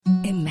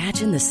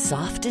Imagine the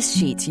softest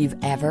sheets you've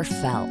ever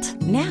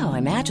felt. Now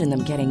imagine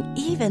them getting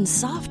even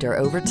softer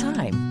over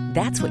time.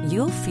 That's what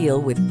you'll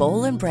feel with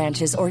Boll and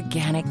Branch's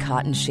organic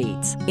cotton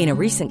sheets. In a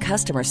recent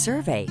customer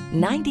survey,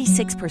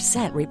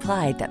 96%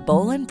 replied that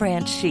Boll and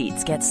Branch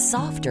sheets get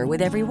softer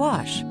with every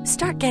wash.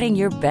 Start getting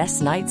your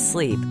best night's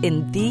sleep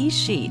in these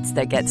sheets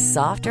that get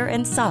softer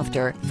and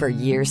softer for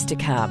years to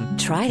come.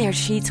 Try their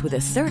sheets with a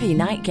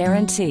 30-night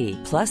guarantee.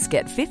 Plus,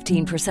 get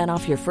 15%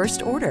 off your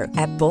first order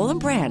at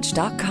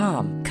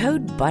bollandbranch.com.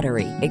 Code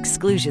BUTTERY.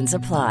 Exclusions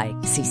apply.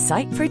 See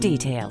site for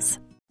details.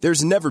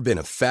 There's never been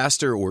a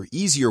faster or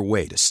easier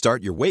way to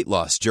start your weight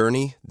loss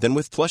journey than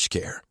with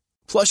PlushCare.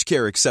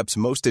 PlushCare accepts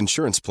most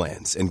insurance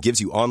plans and gives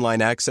you online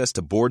access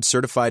to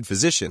board-certified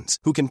physicians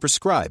who can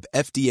prescribe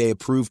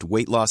FDA-approved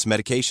weight loss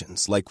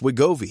medications like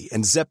Wegovy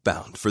and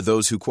Zepbound for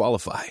those who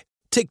qualify.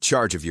 Take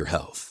charge of your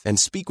health and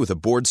speak with a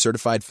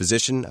board-certified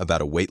physician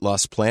about a weight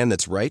loss plan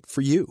that's right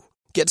for you.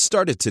 Get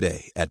started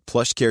today at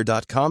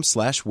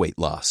plushcare.com/weight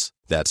loss.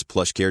 That's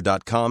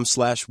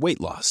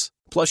plushcare.com/weight loss.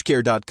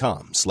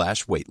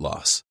 plushcare.com/weight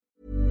loss.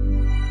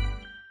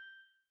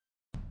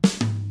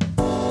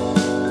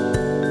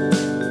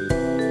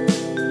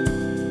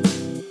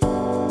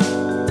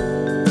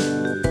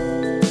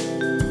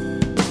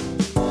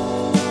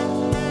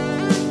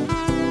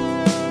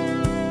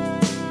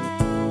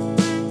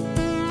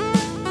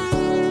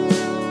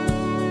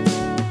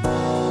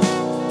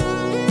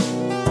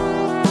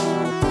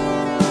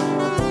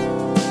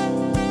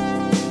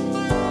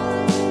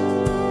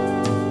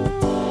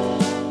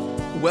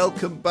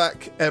 Welcome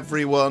back,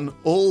 everyone.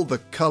 All the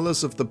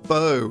colours of the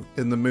bow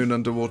in the Moon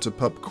Underwater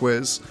pub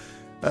quiz.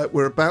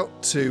 We're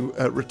about to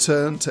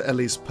return to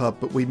Elly's pub,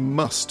 but we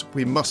must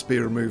be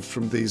removed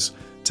from these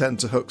 10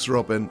 to hooks,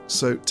 Robin.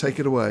 So take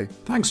it away.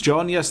 Thanks,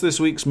 John. Yes, this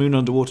week's Moon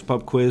Underwater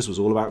pub quiz was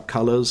all about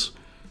colours.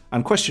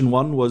 And question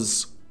 1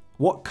 was,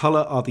 what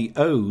colour are the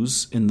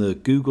O's in the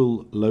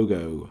Google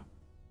logo?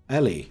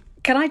 Elly.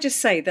 Can I just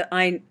say that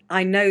I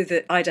know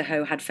that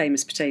Idaho had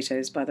famous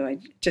potatoes, by the way.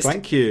 Just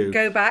Thank you.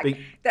 Go back.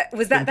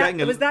 Was that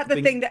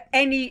the thing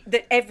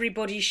that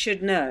everybody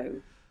should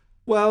know?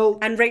 Well,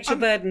 and Rachel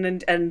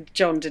Burden and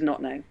John did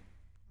not know.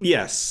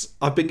 Yes,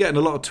 I've been getting a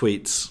lot of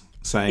tweets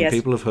saying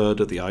people have heard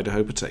of the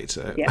Idaho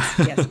potato.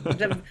 Yes.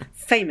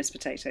 Famous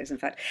potatoes, in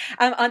fact.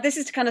 This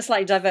is to kind of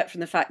slightly divert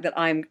from the fact that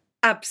I'm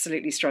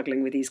absolutely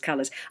struggling with these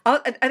colours. Are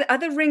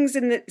the rings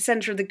in the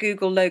centre of the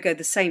Google logo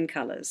the same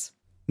colours?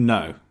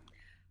 No.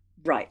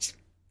 Right.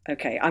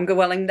 Okay. I'm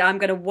going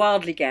to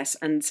wildly guess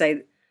and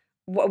say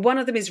one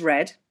of them is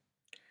red,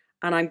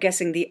 and I'm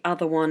guessing the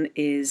other one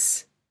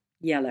is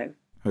yellow.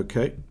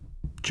 Okay.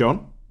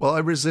 John? Well, I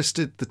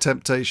resisted the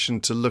temptation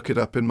to look it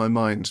up in my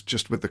mind,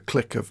 just with the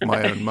click of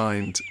my own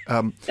mind.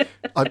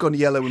 I've gone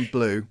yellow and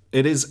blue.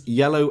 It is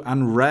yellow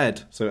and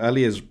red. So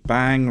Elly is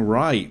bang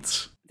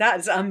right.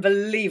 That's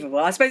unbelievable.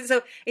 I suppose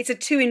so. It's a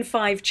 2 in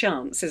 5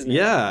 chance, isn't it?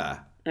 Yeah.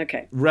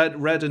 Okay.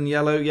 Red and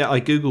yellow. Yeah, I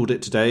Googled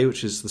it today,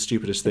 which is the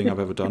stupidest thing I've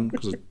ever done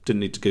because I didn't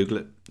need to Google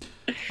it.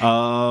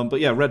 But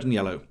yeah, red and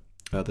yellow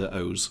are the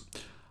O's.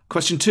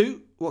 Question 2.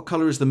 What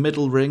colour is the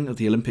middle ring of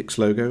the Olympics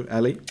logo,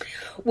 Elly?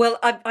 Well,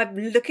 I'm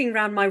looking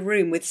around my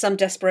room with some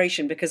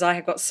desperation because I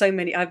have got so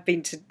many. I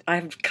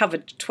have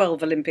covered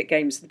 12 Olympic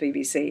Games for the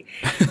BBC.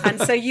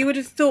 And so you would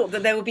have thought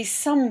that there would be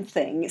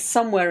something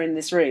somewhere in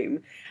this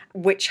room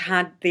which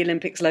had the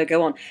Olympics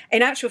logo on.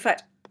 In actual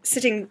fact,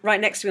 sitting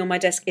right next to me on my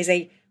desk is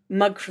a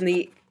mug from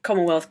the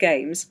Commonwealth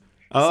Games.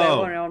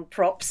 So we're on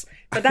props.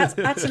 But that's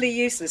utterly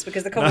useless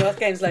because the Commonwealth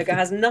Games logo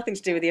has nothing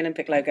to do with the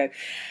Olympic logo.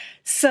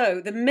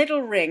 So the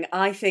middle ring,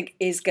 I think,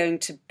 is going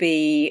to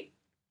be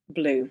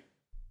blue.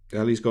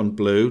 Elly's gone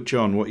blue.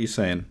 John, what are you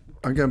saying?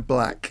 I'm going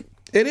black.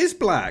 It is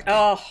black.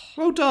 Oh.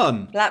 Well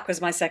done. Black was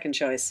my second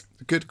choice.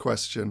 Good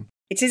question.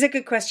 It is a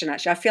good question,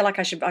 actually. I feel like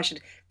I should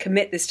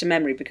commit this to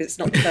memory because it's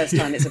not the first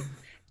time it's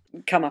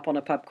come up on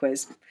a pub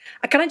quiz.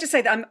 Can I just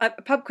say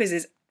that pub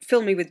quizzes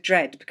fill me with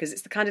dread because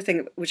it's the kind of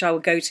thing which I will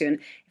go to, and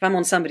if I'm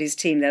on somebody's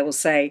team, they will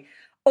say,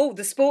 "Oh,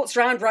 the sports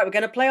round, right, we're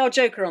going to play our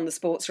joker on the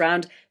sports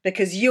round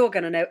because you're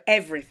going to know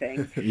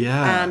everything."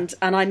 Yeah. And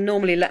I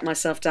normally let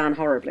myself down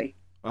horribly.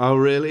 Oh,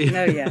 really?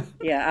 No, yeah,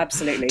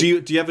 absolutely.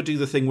 Do you ever do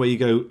the thing where you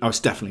go, "Oh,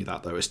 it's definitely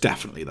that, though. It's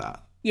definitely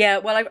that." Yeah,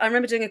 well, I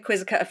remember doing a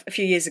quiz a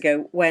few years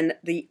ago when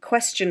the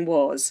question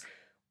was,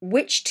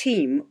 which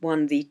team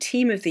won the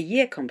Team of the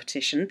Year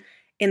competition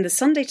in the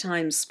Sunday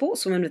Times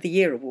Sportswoman of the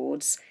Year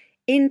Awards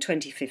in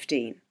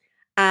 2015?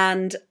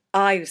 And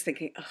I was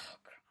thinking,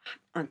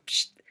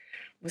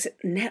 was it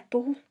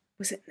netball?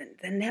 Was it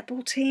the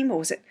netball team, or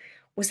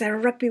was there a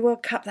Rugby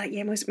World Cup that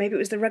year? Maybe it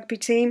was the rugby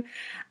team.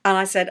 And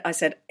I said,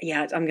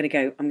 yeah, I'm going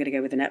to go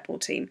with the netball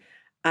team.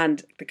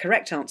 And the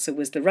correct answer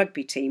was the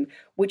rugby team,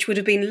 which would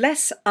have been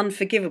less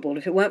unforgivable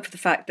if it weren't for the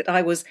fact that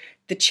I was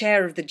the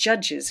chair of the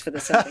judges for the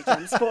Sunday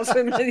Times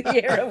Sportswoman of the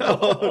Year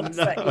Awards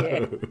that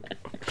year.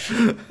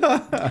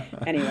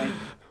 Anyway,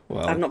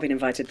 well, I've not been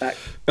invited back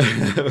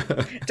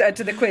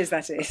to the quiz,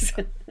 that is.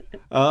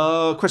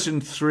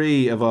 Question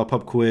 3 of our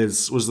pub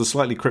quiz was the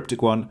slightly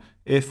cryptic one.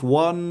 If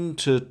 1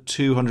 to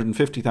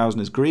 250,000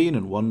 is green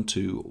and 1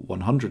 to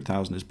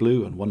 100,000 is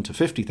blue and 1 to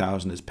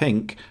 50,000 is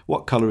pink,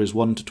 what colour is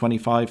 1 to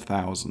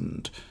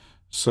 25,000?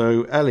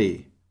 So,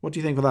 Ellie, what do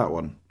you think for that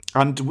one?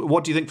 And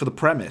what do you think for the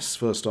premise,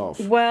 first off?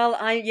 Well,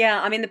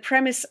 the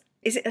premise,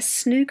 is it a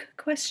snooker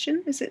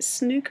question? Is it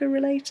snooker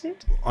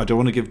related? I don't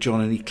want to give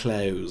John any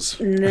clues.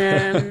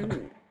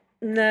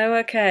 No,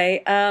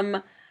 okay.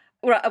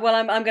 Right, well,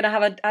 I'm going to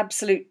have an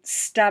absolute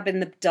stab in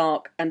the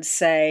dark and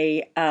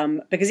say,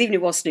 because even if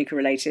it was snooker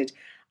related,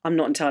 I'm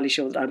not entirely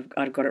sure that I'd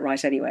have got it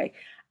right anyway.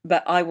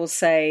 But I will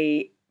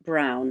say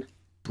brown.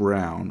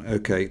 Brown.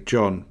 Okay,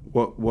 John,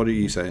 what are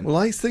you saying? Well,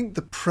 I think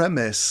the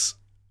premise,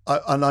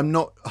 and I'm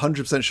not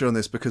 100% sure on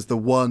this because the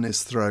one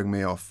is throwing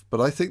me off,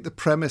 but I think the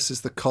premise is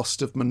the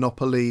cost of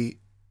Monopoly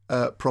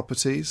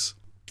properties.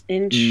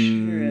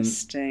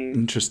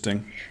 Interesting.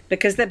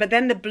 But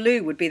then the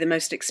blue would be the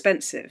most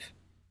expensive.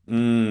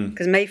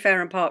 Because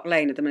Mayfair and Park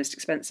Lane are the most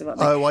expensive, aren't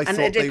they? Oh, I and thought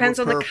it depends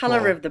they were on the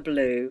colour of the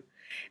blue.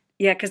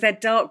 Yeah, because they're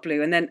dark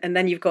blue, and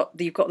then you've got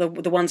the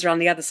ones around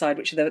the other side,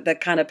 which are the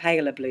kind of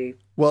paler blue.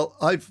 Well,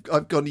 I've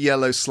gone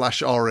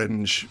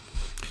yellow/orange.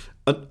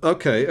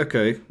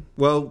 Okay.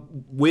 Well,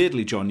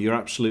 weirdly, John, you're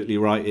absolutely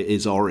right. It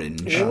is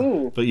orange,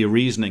 but your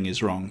reasoning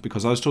is wrong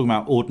because I was talking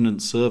about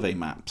Ordnance Survey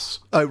maps.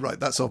 Oh, right.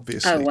 That's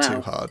obviously too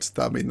hard.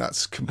 I mean,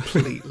 that's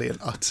completely and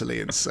utterly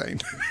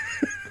insane.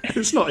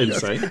 It's not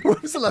insane.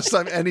 When was the last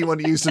time anyone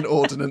used an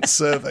Ordnance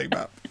Survey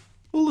map?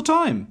 All the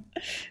time.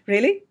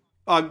 Really?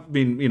 I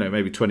mean,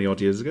 maybe 20 odd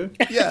years ago.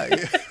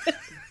 Yeah.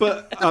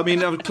 But, I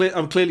mean, I'm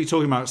clearly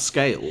talking about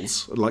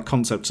scales, like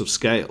concepts of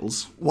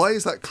scales. Why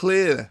is that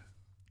clear?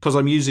 Because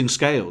I'm using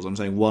scales. I'm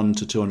saying 1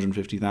 to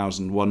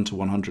 250,000, 1 to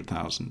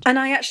 100,000. And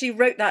I actually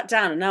wrote that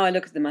down, and now I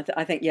look at them,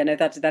 I think,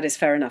 that is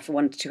fair enough.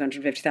 1 to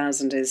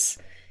 250,000 is...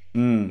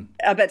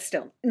 but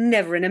still,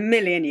 never in a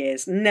million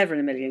years.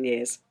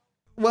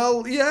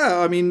 Well, yeah,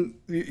 I mean,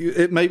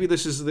 maybe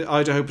this is the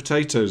Idaho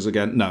potatoes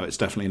again. No, it's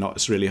definitely not.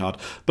 It's really hard.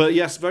 But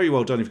yes, very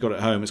well done if you've got it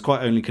at home. It's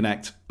quite only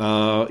connect.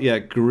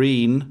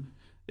 Green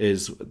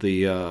is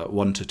the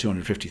 1 to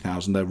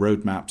 250,000. They're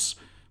road maps.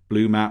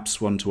 Blue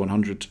maps, 1 to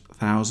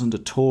 100,000. Are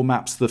tour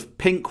maps. The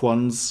pink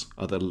ones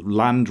are the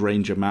Land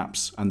Ranger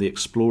maps, and the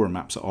Explorer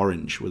maps are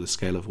orange with a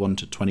scale of 1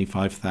 to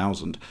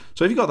 25,000.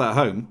 So if you got that at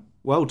home,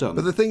 well done.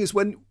 But the thing is,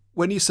 when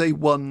you say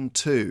 1,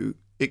 2...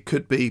 it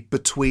could be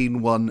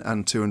between 1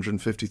 and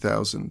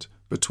 250,000,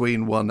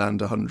 between 1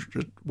 and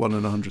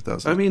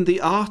 100,000. I mean,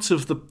 the art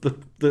of the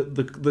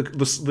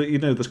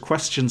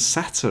question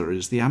setter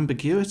is the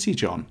ambiguity,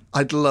 John.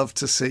 I'd love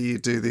to see you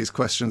do these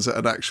questions at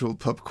an actual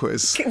pub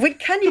quiz.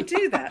 Can you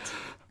do that?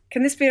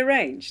 Can this be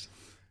arranged?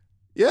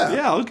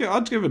 Yeah.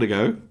 I'd give it a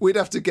go. We'd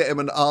have to get him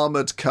an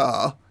armoured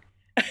car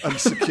and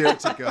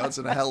security guards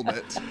and a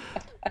helmet.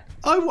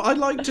 I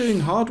like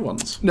doing hard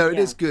ones. No, it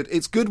is good.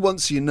 It's good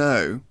once you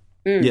know.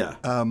 Yeah.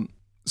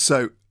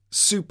 So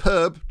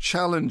superb,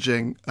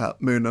 challenging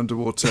Moon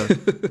Underwater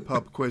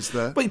pub quiz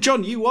there. Wait,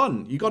 John, you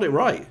won. You got it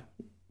right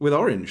with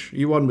orange.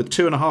 You won with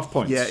 2.5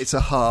 points. Yeah, it's a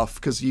half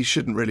because you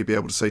shouldn't really be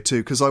able to say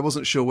 2 because I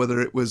wasn't sure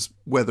whether it was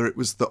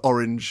the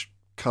orange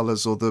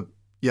colours or the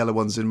yellow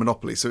ones in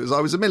Monopoly. So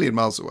I was a million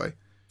miles away.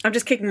 I'm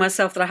just kicking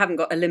myself that I haven't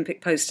got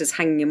Olympic posters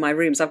hanging in my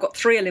rooms. I've got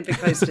 3 Olympic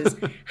posters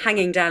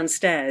hanging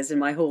downstairs in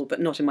my hall,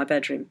 but not in my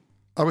bedroom.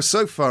 I was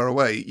so far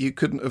away, you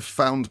couldn't have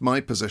found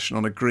my position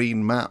on a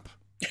green map.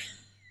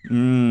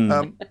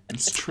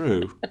 It's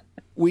true.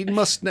 We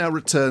must now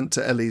return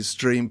to Elly's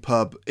dream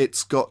pub.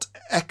 It's got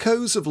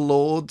echoes of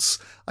Lord's.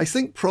 I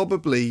think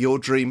probably your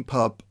dream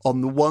pub,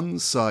 on the one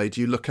side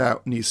you look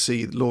out and you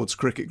see Lord's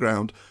cricket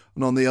ground,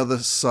 and on the other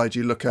side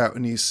you look out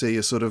and you see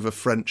a sort of a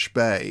French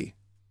bay.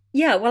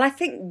 Yeah, well, I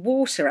think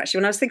water, actually.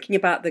 When I was thinking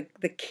about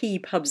the key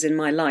pubs in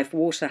my life,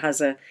 water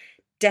has a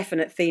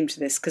definite theme to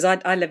this because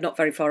I live not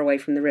very far away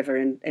from the river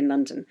in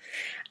London,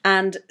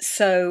 and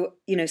so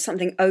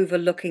something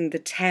overlooking the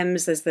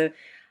Thames. There's should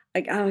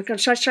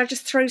I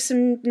just throw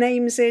some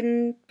names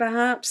in?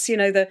 Perhaps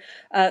the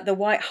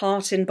White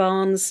Hart in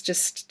Barnes,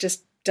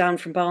 just down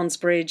from Barnes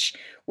Bridge,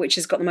 which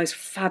has got the most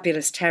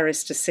fabulous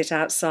terrace to sit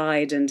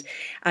outside, and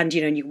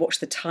you watch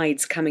the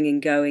tides coming and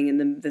going,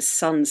 and the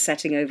sun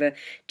setting over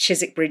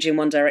Chiswick Bridge in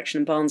one direction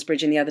and Barnes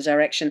Bridge in the other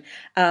direction.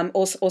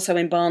 Also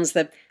in Barnes,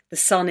 the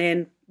Sun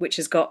Inn, which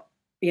has got,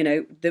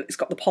 it's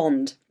got the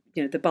pond,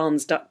 the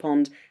Barnes Duck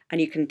Pond, and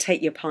you can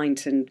take your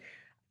pint and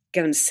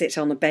go and sit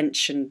on a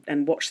bench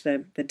and watch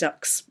the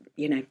ducks,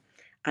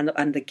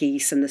 and the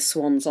geese and the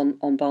swans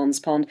on Barnes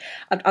Pond.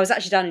 I was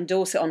actually down in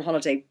Dorset on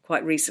holiday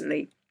quite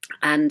recently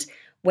and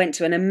went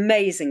to an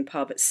amazing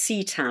pub at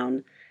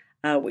Seatown,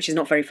 which is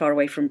not very far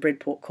away from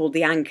Bridport, called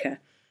The Anchor.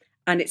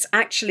 And it's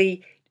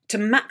actually, to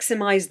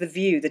maximise the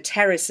view, the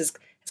terrace has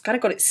kind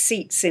of got its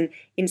seats in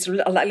sort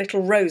of like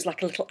little rows,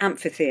 like a little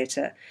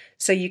amphitheatre.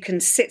 So you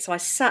can sit. So I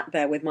sat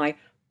there with my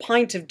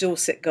pint of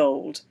Dorset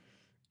Gold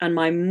and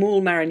my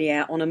moule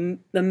marinière on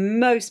the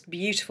most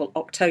beautiful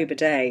October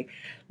day,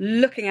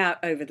 looking out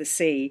over the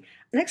sea,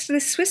 next to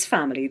this Swiss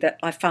family that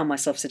I found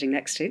myself sitting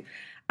next to.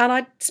 And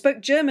I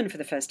spoke German for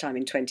the first time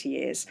in 20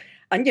 years.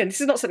 And,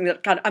 this is not something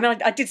that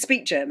I did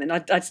speak German.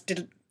 I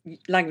did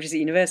languages at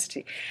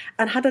university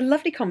and had a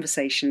lovely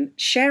conversation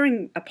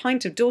sharing a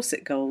pint of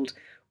Dorset Gold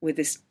with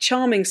this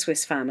charming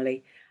Swiss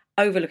family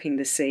overlooking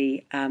the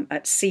sea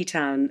at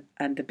Seatown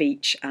and the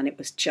beach. And it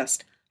was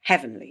just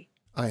heavenly.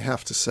 I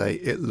have to say,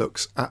 it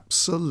looks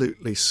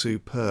absolutely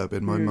superb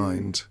in my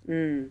mind.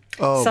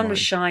 Oh, sun was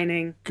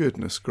shining.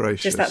 Goodness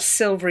gracious. Just that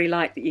silvery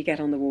light that you get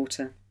on the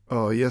water.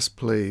 Oh, yes,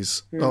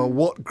 please. Oh,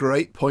 what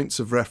great points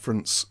of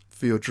reference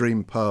for your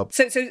dream pub.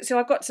 So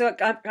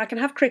I can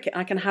have cricket,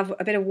 I can have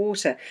a bit of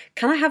water.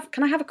 Can I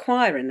have a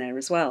choir in there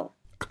as well?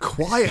 A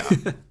choir?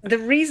 The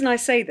reason I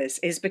say this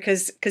is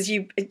because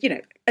you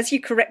as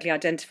you correctly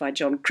identified,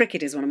 John,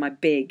 cricket is one of my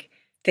big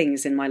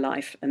things in my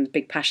life and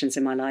big passions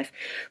in my life.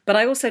 But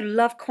I also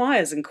love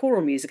choirs and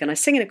choral music, and I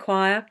sing in a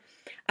choir.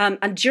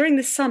 And during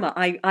the summer,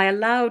 I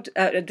allowed,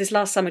 this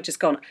last summer just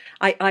gone,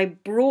 I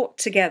brought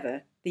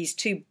together these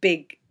two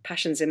big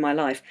passions in my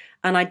life,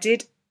 and I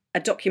did a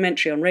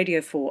documentary on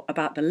Radio 4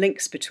 about the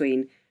links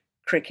between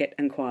cricket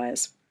and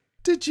choirs.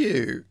 Did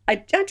you? I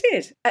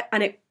did.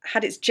 And it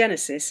had its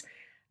genesis,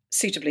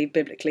 suitably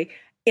biblically,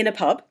 in a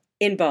pub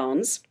in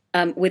Barnes,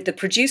 with the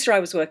producer I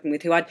was working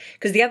with,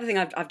 because the other thing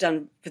I've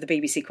done for the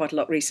BBC quite a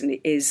lot recently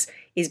is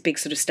big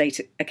sort of state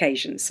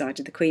occasions. So I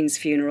did the Queen's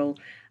funeral,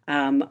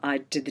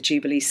 I did the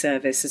Jubilee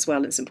service as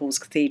well at St Paul's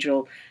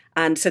Cathedral.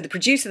 And so the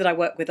producer that I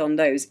work with on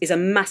those is a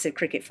massive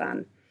cricket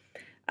fan.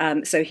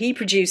 So he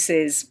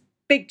produces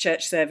big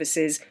church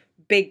services,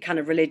 big kind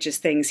of religious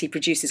things. He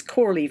produces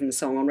Choral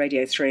Evensong on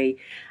Radio 3,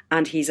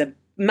 and he's a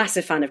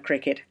massive fan of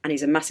cricket, and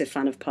he's a massive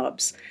fan of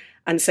pubs.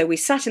 And so we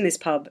sat in this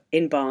pub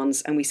in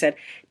Barnes and we said,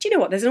 do you know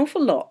what? There's an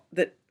awful lot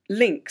that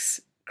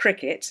links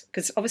cricket,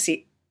 because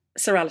obviously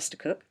Sir Alistair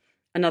Cook,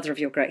 another of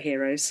your great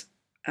heroes,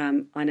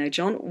 I know,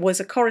 John,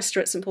 was a chorister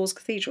at St Paul's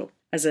Cathedral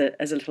as a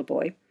little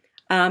boy.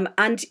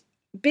 And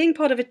being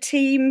part of a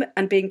team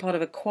and being part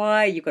of a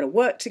choir, you've got to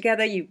work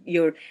together.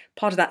 You're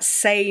part of that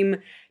same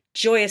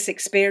joyous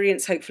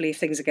experience, hopefully, if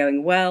things are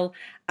going well.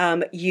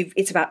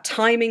 It's about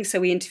timing.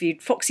 So we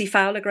interviewed Foxy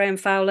Fowler, Graham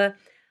Fowler,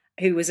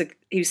 who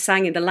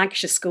sang in the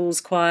Lancashire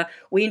Schools Choir.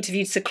 We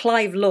interviewed Sir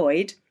Clive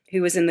Lloyd,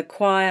 who was in the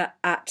choir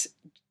at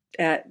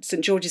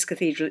St George's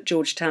Cathedral at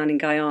Georgetown in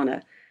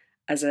Guyana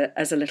as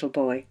a little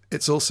boy.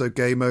 It's also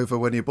game over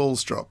when your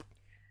balls drop.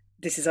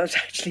 This is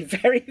actually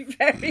very,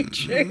 very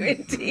true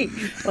indeed.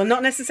 Well,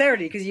 not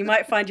necessarily, because you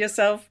might find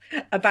yourself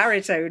a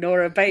baritone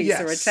or a bass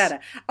or a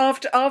tenor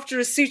after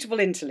a suitable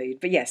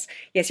interlude. But yes,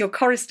 your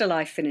chorister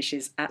life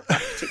finishes at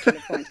that particular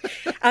point.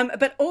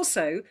 But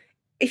also,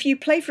 if you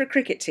play for a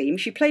cricket team,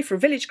 if you play for a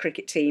village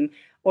cricket team,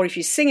 or if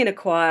you sing in a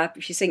choir,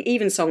 if you sing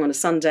Evensong on a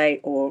Sunday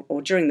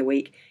or during the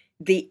week,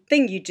 the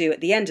thing you do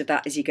at the end of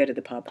that is you go to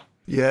the pub.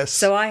 Yes.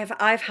 So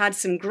I've had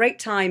some great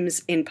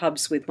times in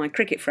pubs with my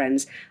cricket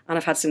friends, and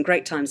I've had some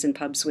great times in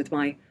pubs with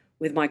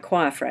my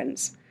choir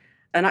friends.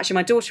 And actually,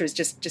 my daughter has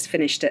just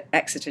finished at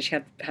Exeter. She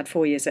had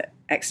 4 years at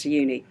Exeter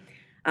Uni,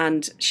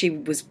 and she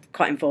was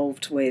quite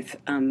involved with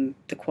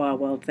the choir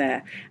world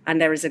there. And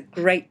there is a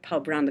great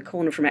pub around the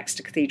corner from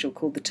Exeter Cathedral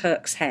called the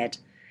Turk's Head.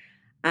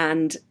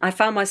 And I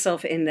found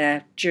myself in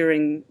there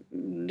during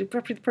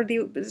probably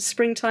the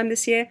springtime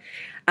this year.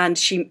 And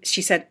she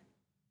said,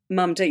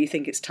 "Mum, don't you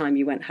think it's time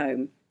you went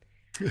home?"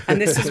 And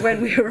this is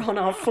when we were on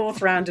our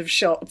fourth round of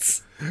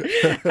shots.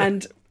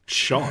 And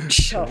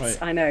shots, right.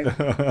 I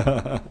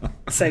know.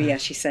 So yeah,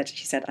 she said,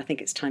 "I think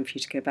it's time for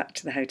you to go back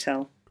to the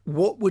hotel."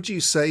 What would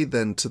you say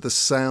then to the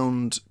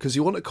sound, because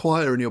you want a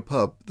choir in your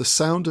pub, the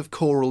sound of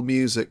choral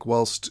music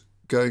whilst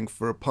going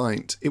for a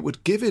pint? It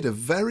would give it a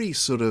very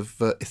sort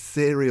of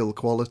ethereal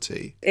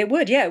quality. It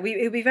would, yeah.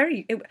 It would be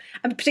very,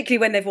 and particularly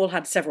when they've all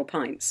had several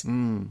pints.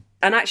 And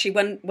actually,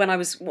 when I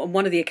was on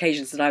one of the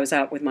occasions that I was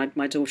out with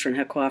my daughter and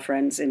her choir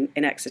friends in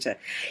Exeter,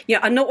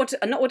 I'm not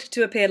wanting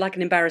to appear like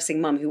an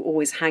embarrassing mum who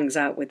always hangs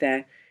out with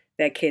their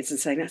kids and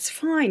saying that's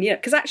fine,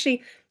 because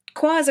actually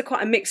choirs are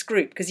quite a mixed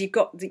group, because you've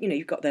got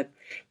the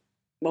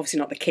obviously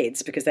not the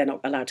kids because they're not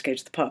allowed to go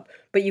to the pub,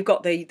 but you've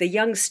got the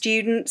young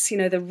students,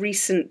 the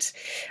recent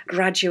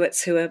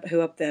graduates who are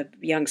the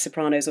young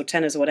sopranos or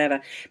tenors or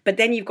whatever. But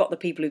then you've got the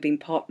people who've been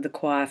part of the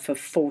choir for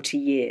 40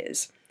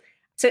 years.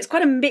 So it's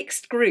quite a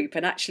mixed group,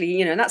 and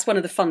actually, and that's one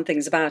of the fun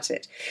things about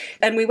it.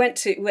 And we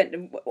went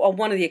on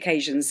one of the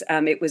occasions.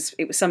 It was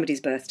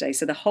somebody's birthday,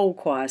 so the whole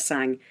choir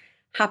sang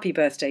 "Happy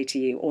Birthday to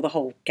You," or the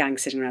whole gang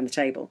sitting around the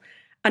table,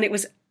 and it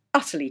was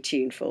utterly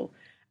tuneful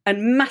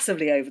and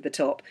massively over the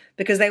top,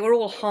 because they were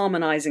all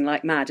harmonising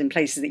like mad in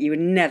places that you would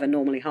never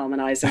normally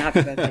harmonise and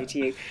 "Happy Birthday to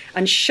You,"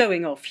 and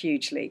showing off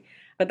hugely.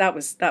 But that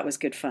was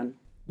good fun.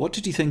 What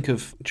did you think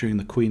of, during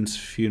the Queen's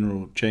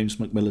funeral, James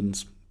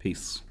Macmillan's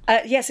piece?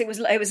 Yes, it was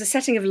a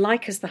setting of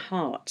 "Like as the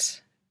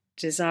Hart,"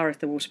 Desire of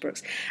the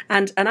Waterbrooks.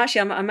 And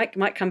actually, I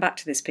might come back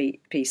to this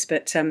piece,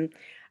 but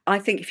I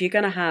think if you're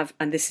going to have,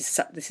 and this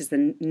is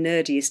the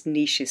nerdiest,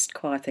 nichest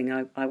choir thing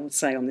I will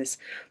say on this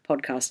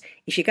podcast,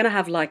 if you're going to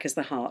have "Like as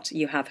the Hart,"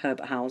 you have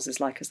Herbert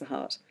Howells's "Like as the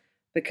Hart,"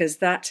 because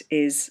that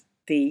is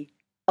the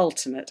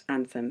ultimate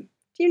anthem.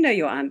 Do you know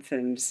your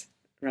anthems,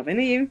 Robin,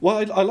 are you?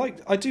 Well,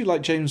 I do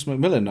like James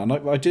Macmillan, and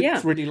I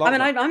did really like. I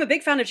mean, I'm a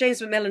big fan of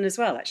James Macmillan as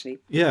well, actually.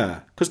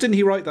 Yeah, because didn't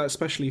he write that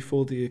especially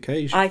for the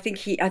occasion? I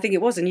think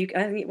it was a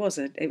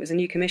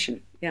new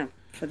commission. Yeah,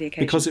 for the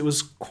occasion, because it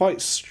was quite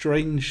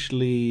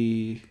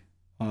strangely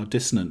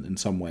dissonant in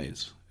some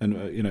ways, and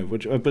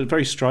but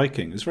very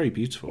striking. It's very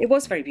beautiful. It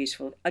was very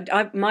beautiful.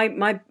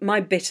 My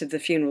bit of the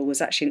funeral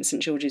was actually in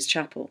St George's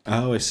Chapel.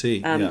 Oh, I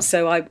see.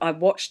 So I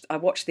watched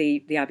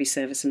the Abbey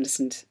service and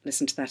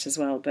listened to that as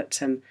well.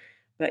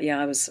 But yeah,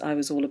 I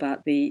was all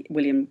about the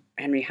William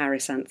Henry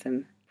Harris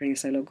anthem, "Bring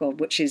Us, O Lord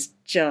God," which is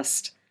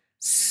just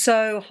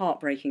so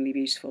heartbreakingly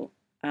beautiful.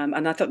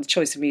 And I thought the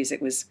choice of music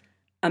was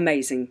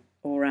amazing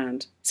all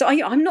round. So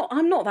I'm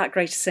not that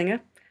great a singer,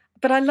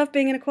 but I love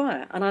being in a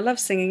choir and I love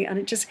singing. And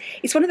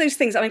it's one of those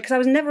things. I mean, because I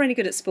was never any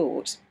good at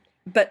sport,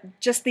 but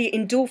just the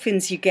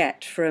endorphins you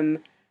get from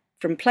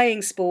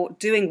playing sport,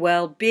 doing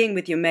well, being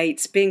with your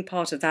mates, being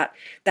part of that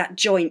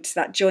joint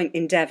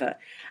endeavour.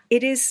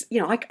 It is,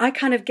 I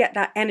kind of get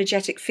that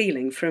energetic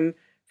feeling from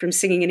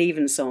singing an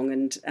evensong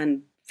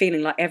and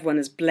feeling like everyone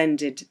has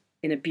blended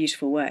in a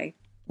beautiful way.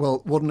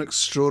 Well, what an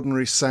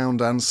extraordinary sound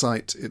and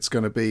sight it's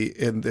going to be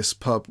in this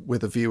pub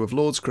with a view of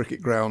Lord's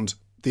Cricket Ground,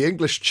 the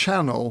English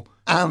Channel,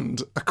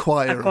 and a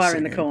choir. A choir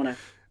in the corner.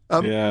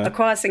 A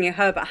choir singing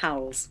Herbert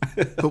Howells.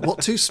 But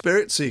what two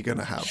spirits are you going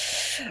to have?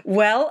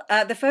 Well,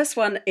 the first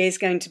one is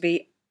going to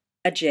be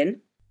a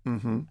gin,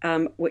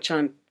 which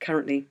I'm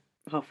currently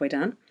halfway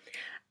down.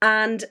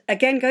 And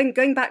again,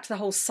 going back to the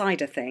whole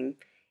cider thing,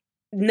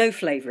 no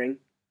flavouring.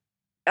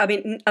 I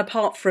mean,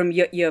 apart from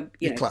your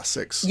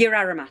classics, your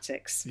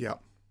aromatics. Yeah,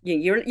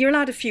 you're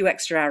allowed a few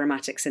extra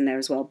aromatics in there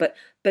as well, but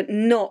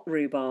not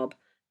rhubarb.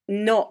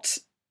 Not.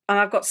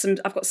 I've got some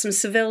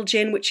Seville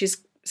gin, which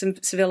is some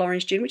Seville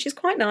orange gin, which is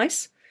quite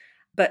nice.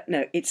 But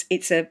no,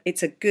 it's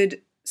a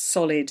good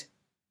solid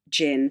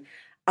gin.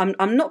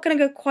 I'm not going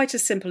to go quite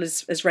as simple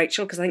as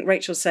Rachel, because I think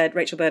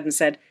Rachel Burden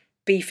said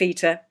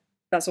Beefeater.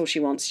 That's all she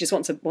wants. She just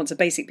wants a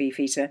basic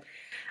Beefeater.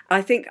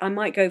 I think I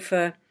might go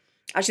for.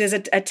 Actually,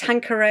 there's a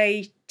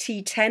Tanqueray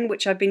T10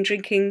 which I've been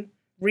drinking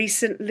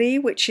recently,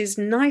 which is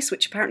nice.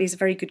 Which apparently is a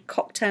very good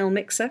cocktail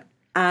mixer,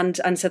 and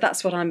so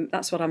that's what I'm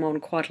on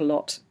quite a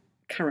lot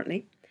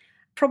currently.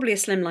 Probably a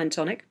slimline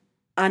tonic,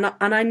 and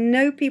I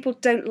know people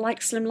don't like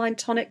slimline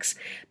tonics,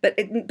 but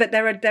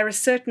there are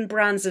certain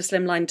brands of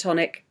slimline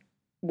tonic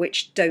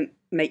which don't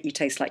make you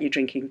taste like you're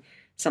drinking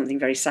something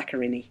very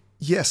saccharine-y.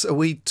 Yes, are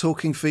we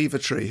talking Fever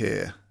Tree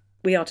here?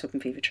 We are talking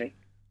Fever Tree.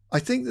 I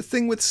think the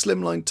thing with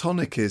slimline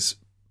tonic is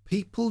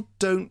people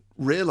don't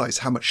realise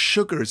how much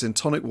sugar is in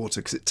tonic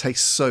water because it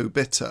tastes so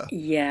bitter.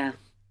 Yeah,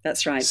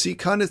 that's right. So you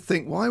kind of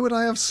think, why would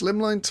I have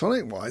slimline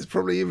tonic? Why? It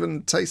probably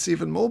tastes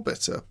even more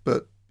bitter.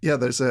 But yeah,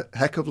 there's a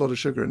heck of a lot of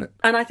sugar in it.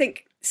 And I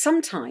think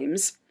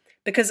sometimes,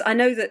 because I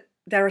know that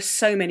there are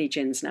so many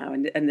gins now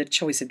and the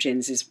choice of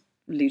gins is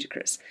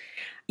ludicrous,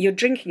 you're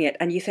drinking it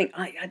and you think,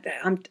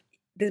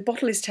 the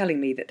bottle is telling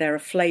me that there are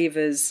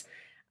flavours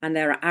and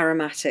there are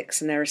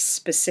aromatics and there are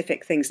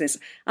specific things in this,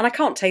 and I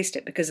can't taste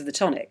it because of the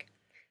tonic.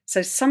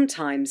 So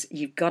sometimes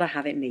you've got to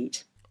have it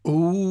neat.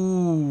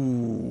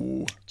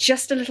 Ooh.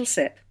 Just a little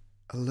sip.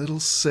 A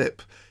little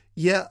sip.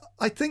 Yeah,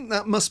 I think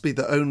that must be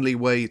the only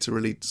way to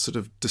really sort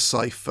of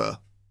decipher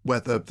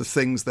whether the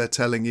things they're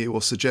telling you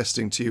or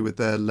suggesting to you with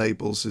their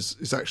labels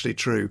is actually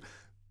true.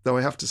 Though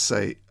I have to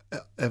say,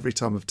 every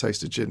time I've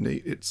tasted gin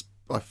neat,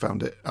 I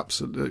found it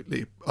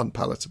absolutely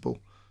unpalatable.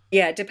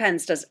 Yeah, it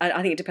depends.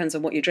 I think it depends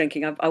on what you're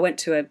drinking. I went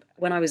to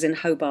when I was in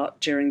Hobart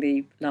during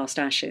the last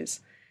Ashes,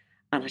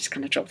 and I just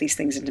kind of dropped these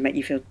things in to make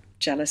you feel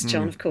jealous,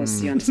 John. Of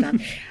course, you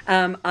understand.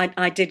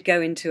 I did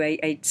go into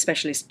a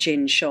specialist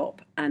gin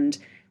shop, and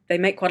they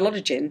make quite a lot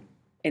of gin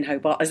in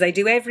Hobart, as they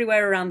do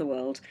everywhere around the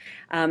world,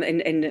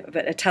 in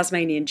a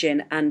Tasmanian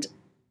gin. And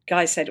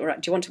guys said, "All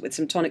right, do you want it with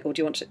some tonic, or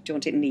do you want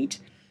it neat?"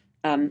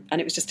 And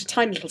it was just a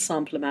tiny little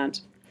sample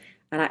amount,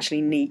 and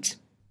actually neat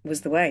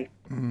was the way.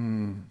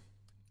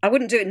 I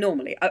wouldn't do it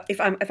normally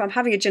if I'm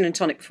having a gin and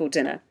tonic before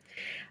dinner.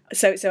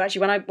 So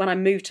actually, when I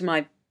moved to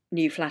my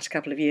new flat a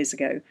couple of years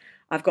ago,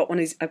 I've got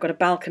a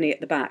balcony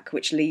at the back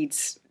which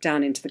leads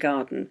down into the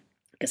garden,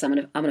 because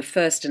I'm on a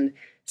first and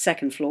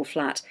second floor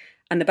flat,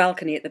 and the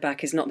balcony at the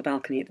back is not the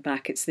balcony at the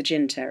back; it's the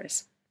gin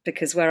terrace.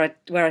 Because where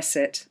I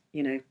sit,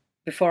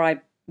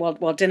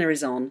 while dinner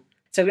is on,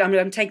 so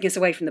I'm taking us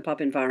away from the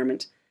pub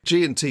environment.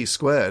 G&T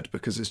squared,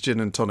 because it's gin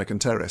and tonic and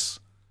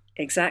terrace.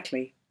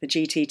 Exactly, the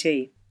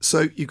GTT.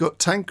 So you've got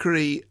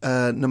Tanqueray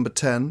number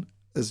 10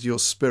 as your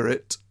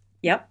spirit.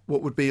 Yep.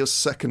 What would be your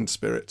second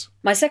spirit?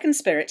 My second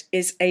spirit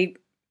is a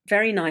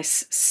very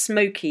nice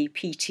smoky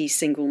peaty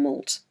single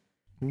malt,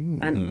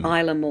 an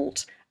Islay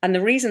malt. And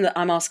the reason that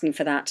I'm asking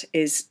for that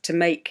is to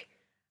make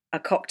a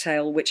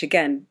cocktail, which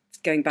again,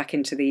 going back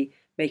into the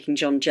making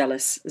John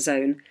jealous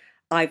zone,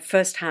 I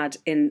first had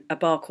in a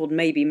bar called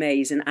Maybe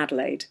Mays in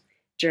Adelaide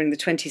during the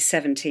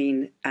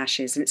 2017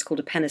 Ashes, and it's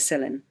called a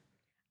penicillin.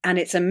 And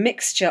it's a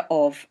mixture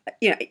of,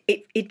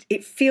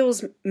 it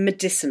feels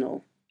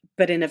medicinal,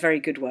 but in a very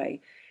good way.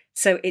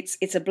 So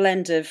it's a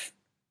blend of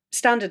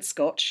standard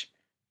Scotch,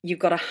 you've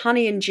got a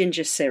honey and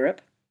ginger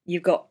syrup,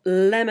 you've got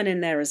lemon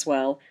in there as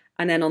well,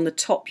 and then on the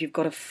top you've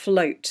got a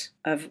float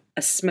of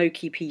a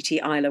smoky, peaty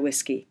Islay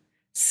whiskey.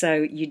 So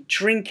you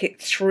drink it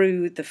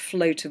through the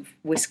float of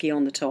whiskey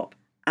on the top,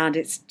 and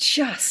it's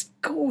just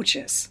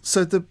gorgeous.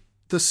 So the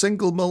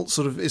single malt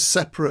sort of is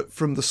separate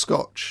from the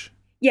Scotch?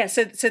 Yeah,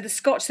 so the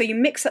Scotch, so you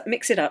mix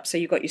it up. So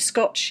you've got your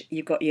Scotch,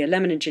 you've got your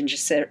lemon and ginger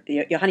syrup,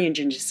 your honey and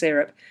ginger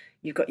syrup,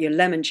 you've got your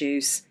lemon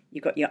juice,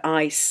 you've got your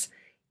ice.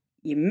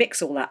 You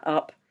mix all that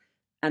up,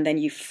 and then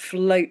you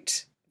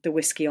float the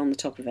whiskey on the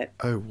top of it.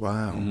 Oh,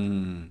 wow.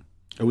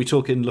 Are we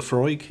talking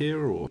Lafroig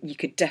here, or? You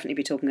could definitely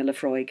be talking a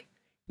Lafroig.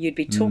 You'd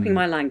be talking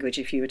my language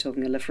if you were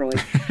talking a Lafroig.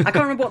 I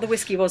can't remember what the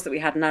whiskey was that we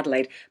had in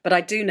Adelaide, but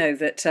I do know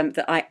that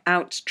that I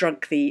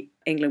outdrunk the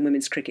England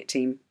women's cricket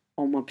team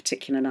on one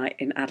particular night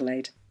in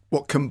Adelaide.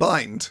 What,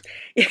 combined?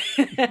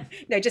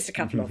 No, just a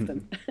couple of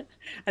them.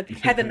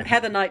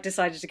 Heather Knight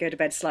decided to go to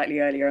bed slightly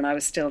earlier, and I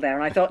was still there.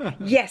 And I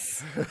thought,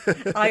 yes,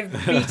 I've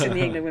beaten the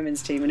England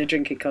women's team in a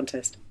drinking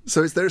contest.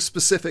 So, is there a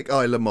specific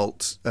Islay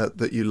malt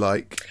that you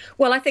like?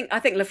 Well, I think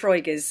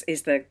Lafroig is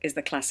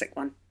the classic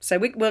one. So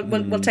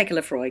we'll take a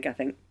Lafroig, I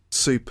think.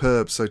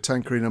 Superb. So,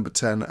 Tanqueray number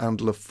 10 and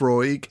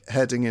Lafroig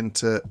heading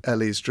into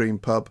Elly's Dream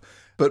Pub.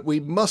 But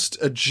we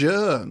must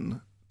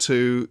adjourn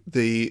to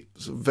the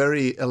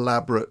very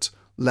elaborate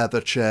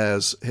leather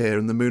chairs here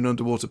in the Moon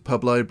Underwater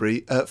Pub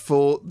Library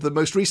for the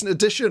most recent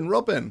edition.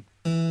 Robin.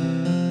 Oh,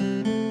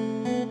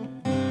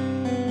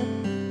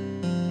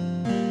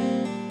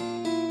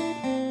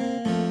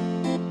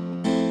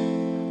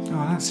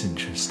 that's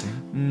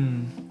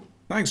interesting.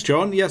 Thanks,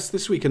 John. Yes,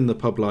 this week in the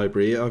Pub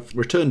Library, I've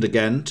returned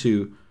again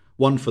to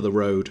One for the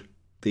Road,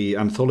 the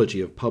anthology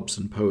of pubs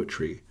and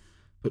poetry,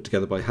 put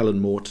together by Helen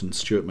Morton and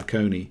Stuart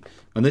Maconey.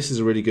 And this is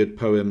a really good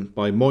poem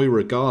by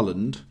Moira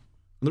Garland.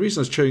 And the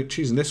reason I was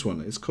choosing this one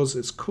is because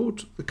it's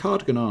called The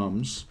Cardigan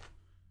Arms,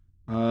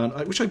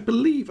 which I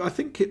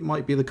think it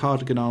might be the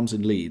Cardigan Arms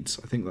in Leeds.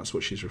 I think that's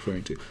what she's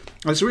referring to.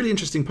 And it's a really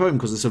interesting poem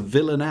because it's a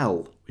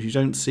villanelle. You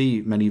don't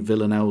see many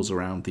villanelles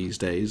around these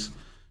days.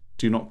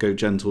 Do not go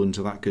gentle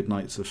into that good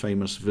night, the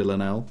famous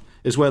villanelle.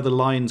 It's where the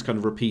lines kind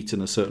of repeat in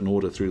a certain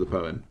order through the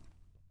poem.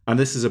 And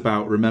this is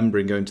about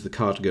remembering going to the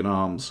Cardigan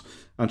Arms.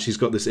 And she's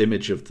got this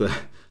image of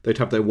they'd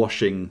have their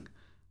washing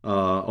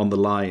on the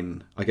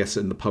line, I guess,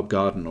 in the pub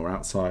garden or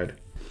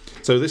outside.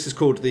 So this is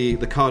called the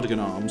Cardigan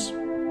Arms.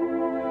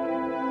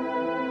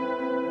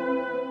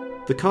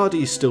 The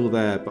Cardie's still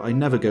there, but I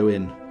never go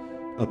in.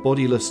 A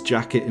bodiless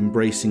jacket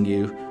embracing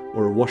you,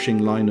 or a washing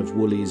line of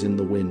woolies in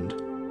the wind.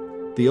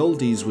 The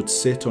oldies would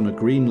sit on a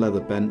green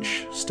leather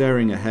bench,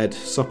 staring ahead,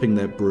 supping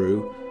their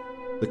brew.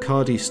 The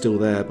Cardie's still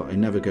there, but I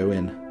never go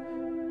in.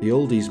 The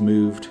oldies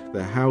moved,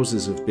 their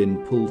houses have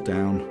been pulled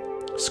down.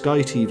 Sky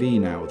TV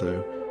now,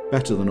 though.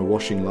 Better than a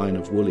washing line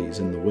of woolies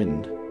in the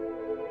wind.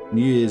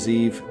 New Year's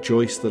Eve,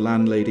 Joyce the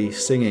landlady,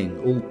 singing,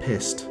 all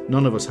pissed.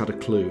 None of us had a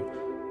clue.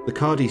 The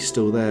Cardie's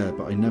still there,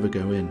 but I never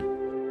go in.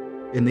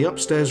 In the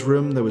upstairs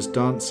room there was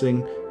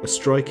dancing, a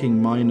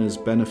striking miner's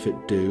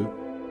benefit due,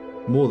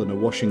 more than a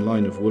washing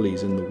line of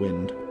woolies in the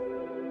wind.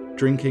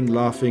 Drinking,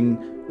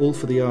 laughing, all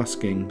for the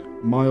asking,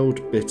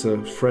 mild,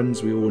 bitter,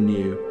 friends we all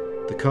knew.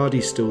 The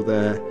Cardie's still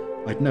there,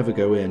 I'd never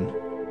go in,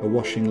 a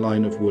washing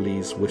line of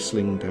woolies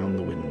whistling down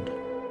the wind.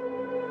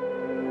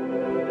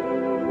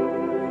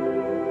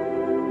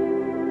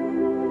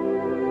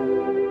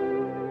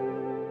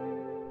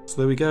 So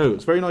there we go.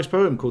 It's a very nice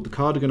poem called The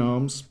Cardigan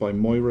Arms by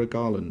Moira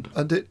Garland.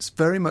 And it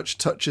very much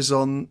touches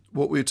on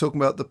what we were talking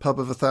about, the pub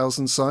of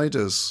 1,000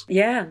 ciders.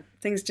 Yeah,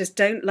 things just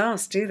don't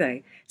last, do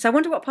they? So I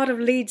wonder what part of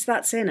Leeds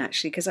that's in,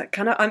 actually, because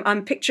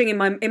I'm picturing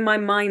in my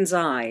mind's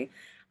eye,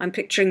 I'm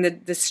picturing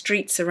the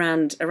streets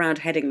around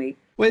Headingley.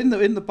 Well,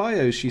 in the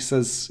bio, she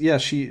says, yeah,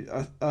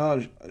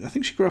 I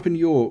think she grew up in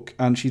York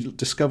and she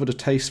discovered a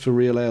taste for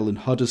real ale in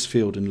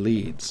Huddersfield and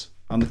Leeds.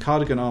 And the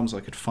Cardigan Arms I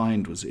could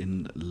find was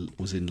in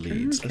Leeds.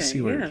 Okay, Let's see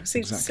where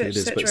exactly it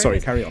is. But sorry,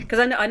 carry on. Because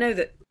I know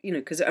that,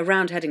 because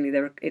around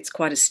Headingley it's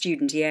quite a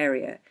studenty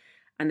area,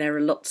 and there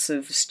are lots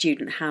of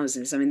student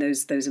houses. I mean,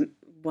 those are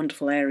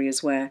wonderful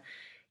areas where,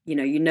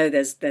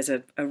 there's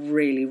a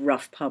really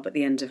rough pub at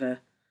the end of a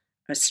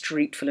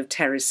street full of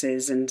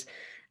terraces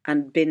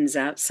and bins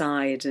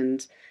outside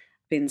and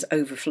bins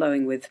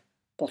overflowing with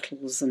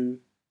bottles and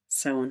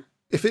so on.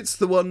 If it's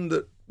the one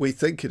that we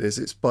think it is,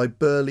 it's by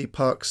Burley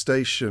Park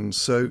Station,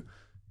 so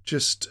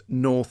just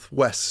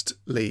northwest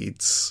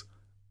Leeds,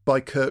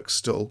 by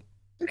Kirkstall.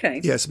 Okay.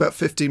 Yeah, it's about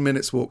 15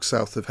 minutes walk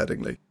south of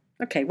Headingley.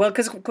 Okay, well,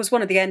 because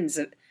one of the ends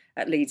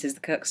at Leeds is the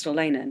Kirkstall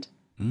Lane end.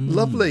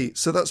 Lovely.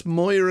 So that's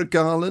Moira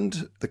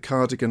Garland, The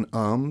Cardigan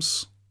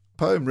Arms.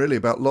 Poem really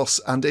about loss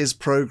and is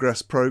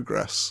progress.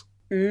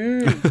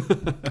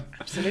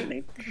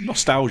 Absolutely.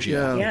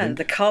 Nostalgia. Yeah,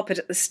 the carpet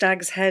at the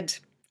Stag's Head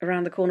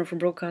around the corner from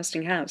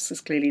Broadcasting House has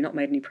clearly not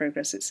made any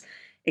progress. It's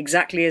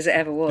exactly as it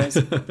ever was.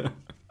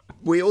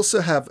 We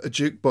also have a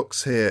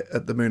jukebox here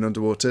at the Moon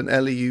Underwater, and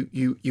Elly,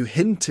 you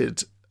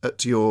hinted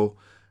at your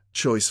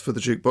choice for the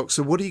jukebox.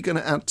 So what are you going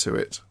to add to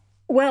it?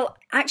 Well,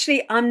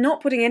 actually, I'm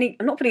not putting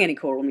any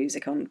choral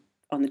music on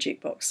the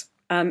jukebox.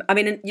 I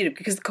mean,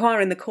 because the choir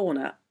in the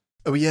corner.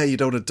 Oh yeah, you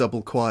don't want a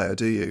double choir,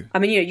 do you? I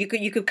mean,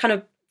 you could kind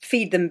of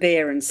feed them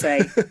beer and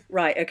say,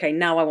 right, okay,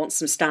 now I want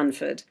some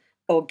Stanford,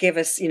 or give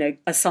us,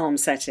 a psalm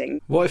setting.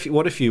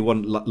 What if you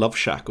want Love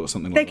Shack or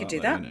something They like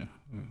could that? do that.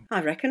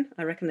 I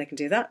reckon they can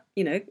do that.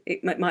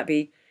 It might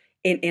be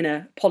in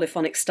a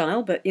polyphonic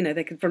style, but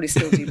they could probably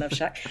still do Love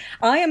Shack.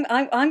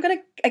 I'm going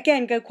to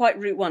again go quite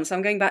Route 1, so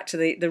I'm going back to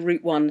the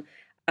Route 1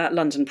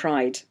 London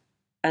Pride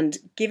and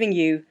giving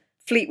you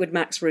Fleetwood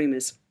Mac's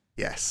Rumours.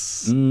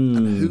 Yes. And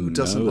who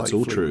doesn't like it's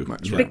all Fleetwood true.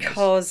 Mac's Yeah. Rumours?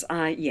 Because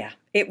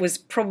it was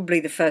probably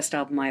the first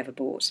album I ever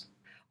bought.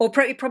 Or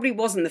it probably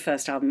wasn't the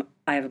first album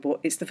I ever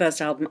bought. It's the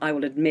first album I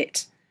will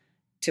admit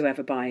to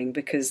ever buying,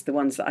 because the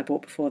ones that I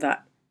bought before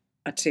that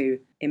are too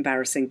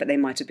embarrassing, but they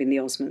might have been the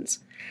Osmonds.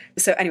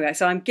 So anyway,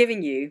 I'm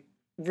giving you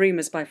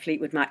Rumours by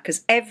Fleetwood Mac,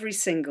 because every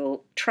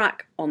single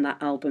track on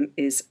that album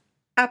is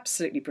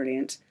absolutely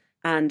brilliant,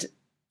 and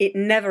it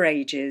never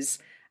ages.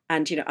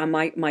 And, and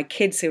my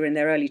kids who are in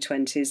their early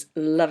 20s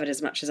love it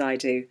as much as I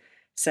do.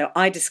 So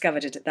I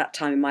discovered it at that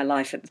time in my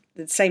life, at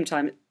the same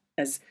time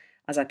as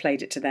I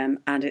played it to them.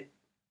 And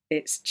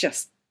it's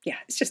just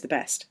the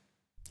best.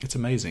 It's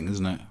amazing,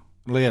 isn't it?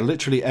 Yeah,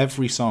 literally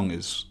every song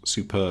is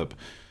superb.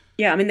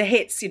 Yeah, I mean, the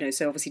hits,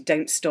 so obviously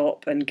Don't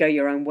Stop and Go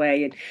Your Own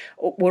Way, and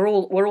we're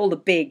all the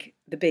big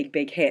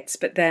hits.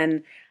 But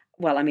then,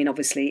 well, I mean,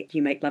 obviously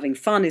You Make Loving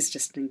Fun is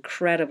just an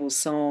incredible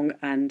song,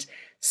 and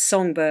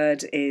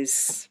Songbird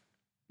is...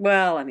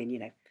 Well, I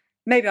mean,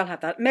 maybe I'll have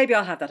that. Maybe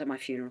I'll have that at my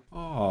funeral.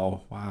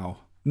 Oh, wow.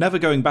 Never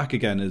Going Back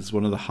Again is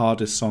one of the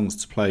hardest songs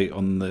to play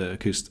on the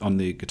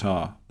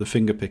guitar. The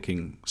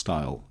finger-picking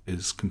style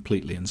is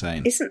completely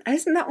insane. Isn't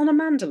that on a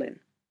mandolin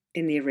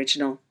in the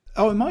original?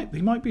 Oh, it might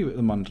be with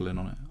the mandolin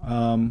on it.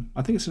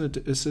 I think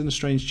it's in a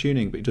strange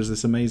tuning, but he does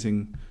this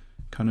amazing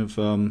kind of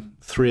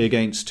 3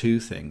 against 2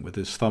 thing with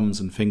his thumbs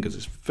and fingers.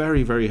 It's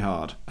very, very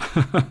hard.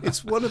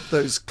 It's one of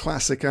those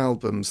classic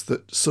albums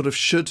that sort of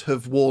should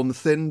have worn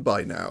thin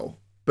by now,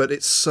 but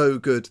it's so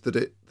good that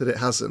it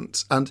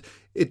hasn't. And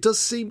it does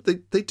seem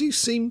they do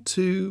seem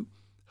to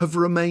have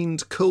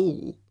remained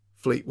cool,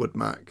 Fleetwood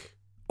Mac.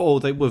 Oh,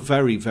 they were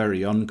very,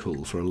 very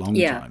uncool for a long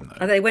time,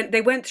 though.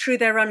 They went through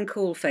their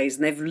uncool phase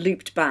and they've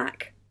looped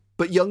back.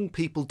 But young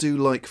people do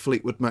like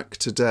Fleetwood Mac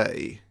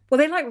today. Well,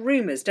 they like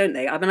Rumours, don't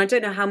they? I mean, I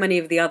don't know how many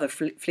of the other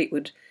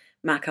Fleetwood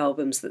Mac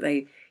albums that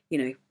they,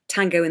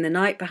 Tango in the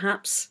Night,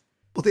 perhaps.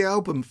 Well, the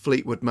album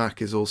Fleetwood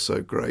Mac is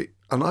also great,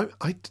 and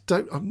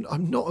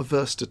I'm not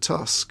averse to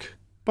Tusk.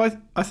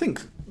 But I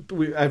think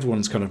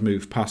everyone's kind of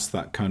moved past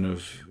that kind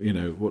of,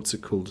 what's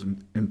it called,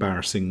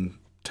 embarrassing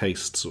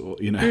tastes, or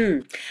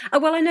Oh,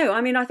 well, I know.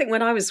 I mean, I think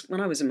when I was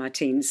in my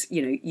teens,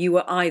 you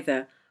were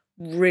either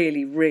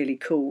really, really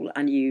cool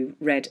and you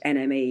read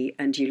NME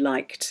and you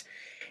liked.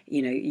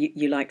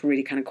 You liked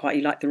really kind of quiet.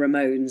 You liked the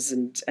Ramones,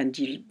 and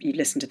you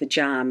listened to the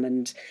Jam,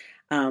 and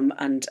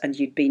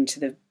you'd been to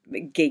the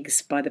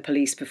gigs by the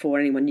Police before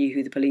anyone knew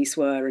who the Police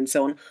were, and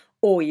so on.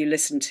 Or you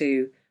listened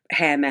to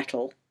hair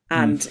metal,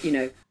 and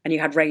and you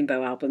had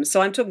Rainbow albums.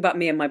 So I'm talking about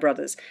me and my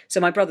brothers. So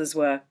my brothers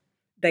were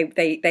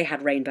they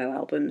had Rainbow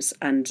albums,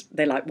 and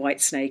they liked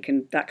Whitesnake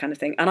and that kind of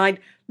thing. And I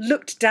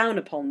looked down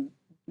upon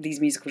these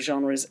musical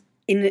genres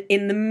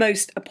in the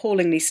most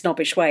appallingly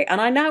snobbish way,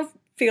 and I now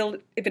feel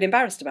a bit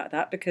embarrassed about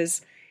that,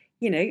 because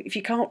if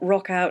you can't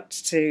rock out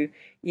to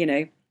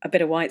a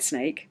bit of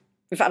Whitesnake.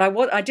 In fact,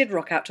 I did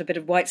rock out to a bit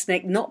of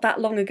Whitesnake not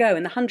that long ago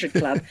in the 100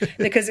 Club,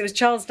 because it was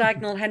Charles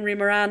Dagnall, Henry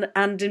Moran,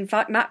 and in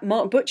fact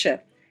Mark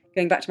Butcher.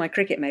 Going back to my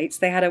cricket mates,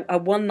 they had a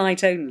one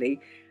night only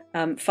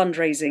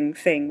fundraising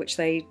thing which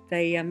they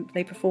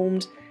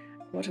performed.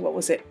 What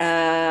was it?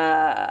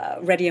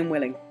 Ready and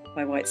Willing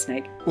by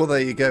Whitesnake. Well, there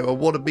you go.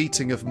 What a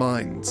meeting of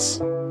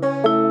minds.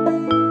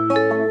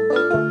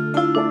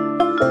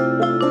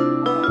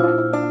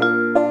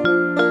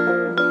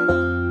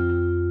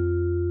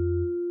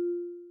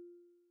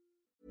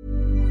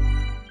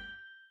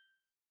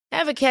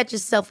 Ever catch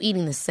yourself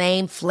eating the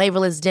same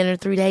flavorless dinner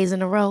 3 days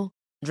in a row?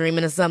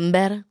 Dreaming of something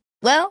better?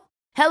 Well,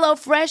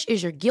 HelloFresh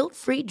is your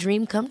guilt-free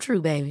dream come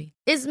true, baby.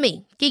 It's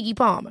me, Keke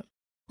Palmer.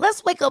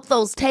 Let's wake up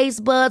those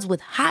taste buds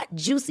with hot,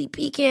 juicy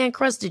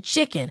pecan-crusted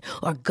chicken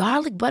or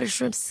garlic butter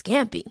shrimp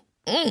scampi.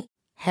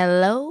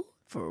 Hello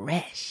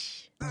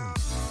Fresh.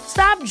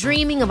 Stop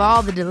dreaming of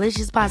all the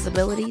delicious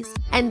possibilities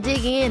and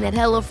dig in at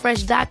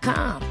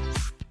HelloFresh.com.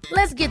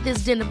 Let's get this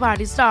dinner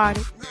party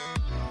started.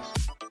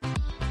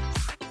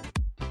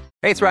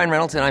 Hey, it's Ryan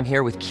Reynolds, and I'm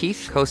here with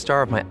Keith,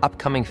 co-star of my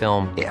upcoming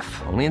film, If,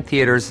 only in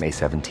theaters May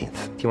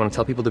 17th. Do you want to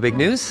tell people the big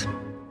news?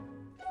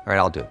 All right,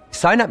 I'll do it.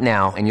 Sign up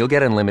now and you'll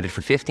get unlimited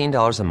for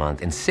 $15 a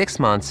month and 6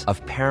 months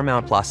of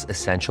Paramount Plus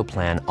Essential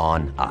Plan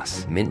on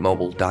us.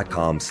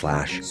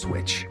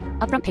 MintMobile.com/switch.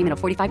 Upfront payment of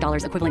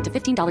 $45 equivalent to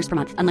 $15 per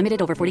month.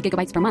 Unlimited over 40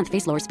 gigabytes per month.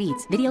 Face lower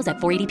speeds. Videos at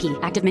 480p.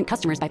 Active Mint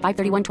customers by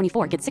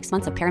 531.24 get 6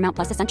 months of Paramount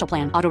Plus Essential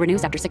Plan. Auto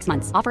renews after 6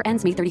 months. Offer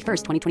ends May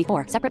 31st,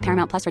 2024. Separate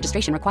Paramount Plus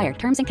registration required.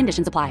 Terms and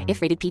conditions apply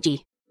if rated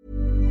PG.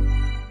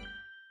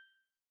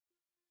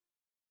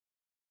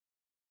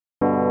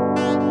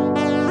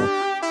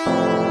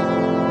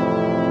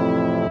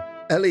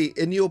 Elly,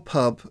 in your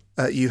pub,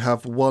 you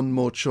have one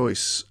more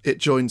choice. It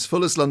joins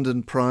Fuller's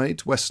London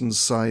Pride, Weston's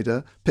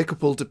Cider,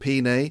 Pickleball de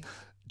Pinet,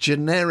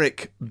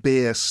 generic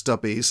beer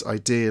stubbies,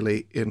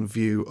 ideally in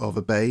view of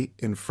a bay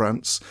in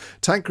France,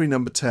 Tanqueray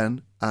number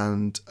 10,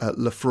 and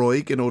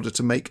Lafroig in order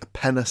to make a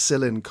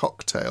penicillin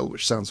cocktail,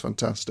 which sounds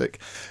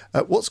fantastic.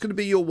 What's going to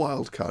be your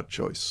wildcard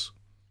choice?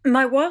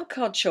 My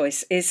wildcard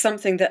choice is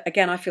something that,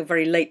 again, I feel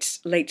very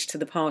late to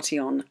the party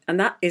on, and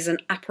that is an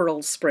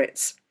Aperol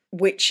Spritz,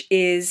 which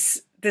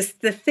is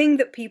the thing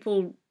that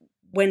people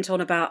went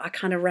on about, I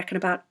kind of reckon,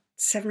 about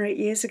 7 or 8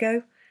 years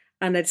ago.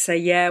 And they'd say,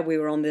 yeah, we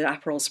were on the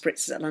Aperol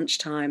Spritzes at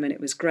lunchtime and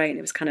it was great. And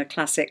it was kind of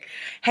classic,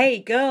 hey,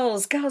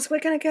 girls, we're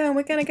going to go and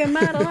we're going to go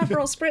mad on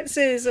Aperol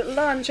Spritzes at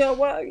lunch. Oh,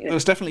 well, There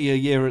was definitely a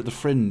year at the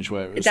Fringe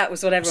where that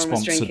was what everyone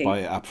was drinking.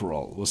 Sponsored by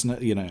Aperol,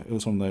 wasn't it? It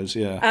was one of those,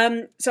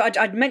 yeah. So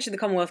I'd mentioned the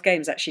Commonwealth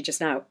Games actually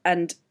just now.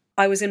 And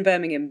I was in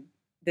Birmingham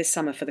this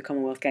summer for the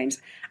Commonwealth Games.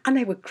 And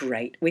they were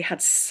great. We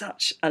had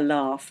such a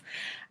laugh.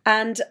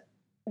 And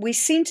we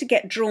seemed to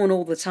get drawn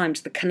all the time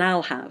to the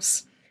Canal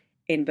House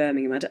in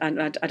Birmingham. I don't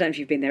know if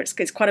you've been there.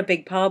 It's quite a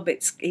big pub.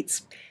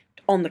 It's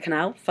on the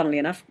canal, funnily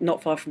enough,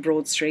 not far from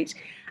Broad Street.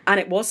 And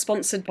it was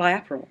sponsored by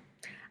Aperol.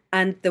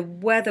 And the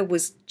weather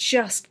was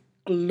just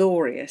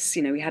glorious.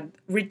 We had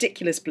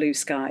ridiculous blue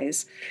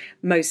skies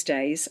most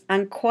days.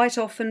 And quite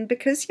often,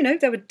 because,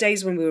 there were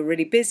days when we were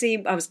really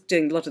busy. I was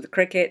doing a lot of the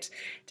cricket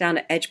down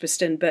at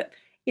Edgbaston. But,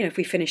 if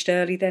we finished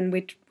early, then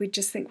we'd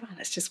just think, well,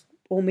 let's just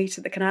all meet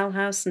at the Canal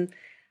House and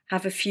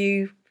have a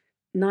few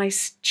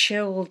nice,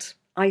 chilled,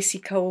 icy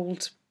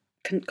cold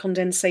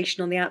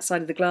condensation on the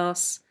outside of the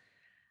glass,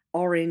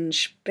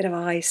 orange, bit of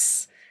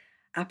ice,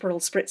 Aperol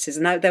Spritzes.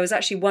 And now there was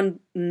actually one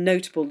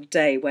notable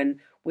day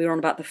when we were on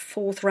about the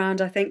 4th round,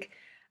 I think,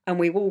 and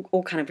we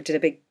all kind of did a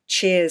big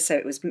cheers. So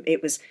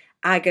it was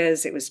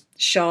Aggers, it was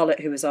Charlotte,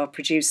 who was our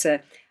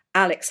producer,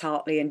 Alex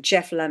Hartley, and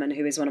Jeff Lemon,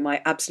 who is one of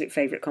my absolute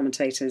favourite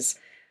commentators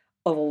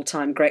of all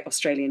time, great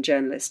Australian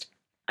journalist.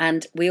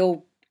 And we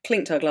all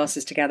clinked our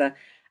glasses together,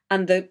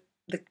 and the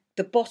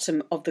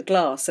bottom of the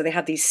glass, so they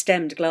had these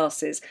stemmed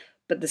glasses,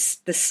 but the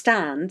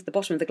stand, the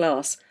bottom of the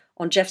glass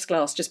on Jeff's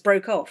glass just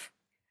broke off,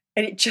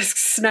 and it just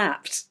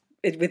snapped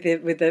with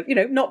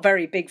the not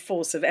very big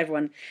force of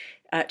everyone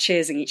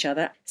cheersing each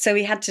other. So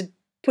he had to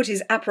put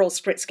his Aperol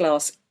Spritz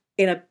glass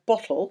in a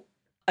bottle,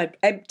 an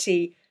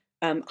empty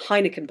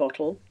Heineken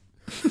bottle,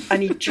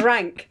 and he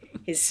drank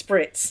his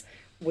Spritz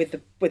with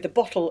the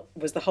bottle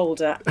was the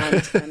holder,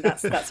 and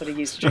that's what he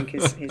used to drink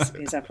his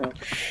Aperol.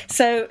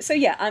 So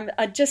yeah,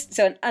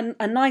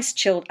 a nice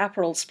chilled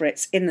Aperol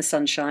Spritz in the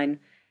sunshine,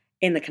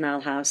 in the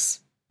Canal House,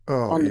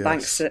 on the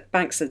banks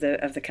of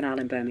the canal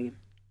in Birmingham.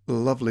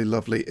 Lovely,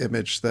 lovely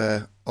image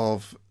there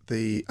of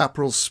the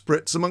Aperol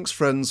Spritz amongst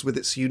friends with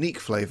its unique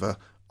flavour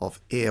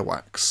of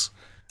earwax.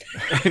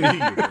 I knew you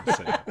were going to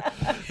say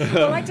that.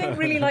 Well, I don't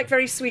really like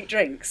very sweet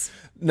drinks.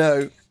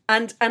 No.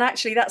 And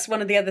actually, that's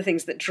one of the other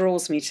things that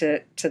draws me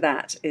to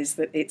that, is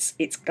that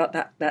it's got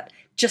that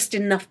just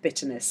enough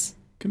bitterness.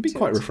 Can be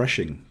quite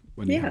refreshing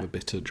when you have a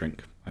bitter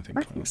drink, I think.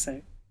 I think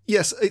so.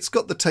 Yes, it's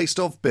got the taste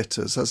of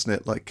bitters, hasn't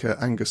it? Like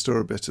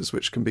Angostura bitters,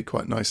 which can be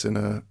quite nice in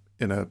a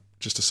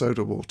just a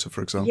soda water,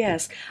 for example.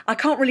 Yes, I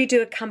can't really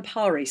do a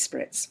Campari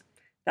Spritz.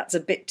 That's a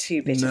bit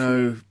too bitter.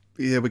 No,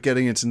 yeah, we're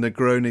getting into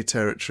Negroni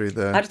territory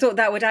there. I thought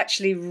that would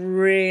actually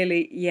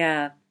really,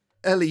 yeah.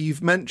 Elly,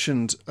 you've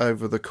mentioned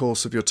over the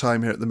course of your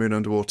time here at the Moon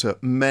Underwater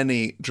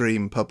many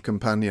dream pub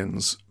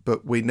companions,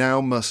 but we now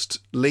must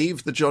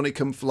leave the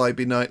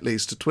Johnny-come-fly-be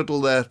nightlies to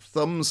twiddle their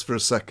thumbs for a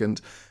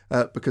second,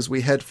 because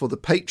we head for the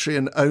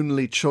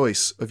Patreon-only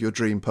choice of your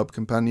dream pub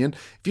companion.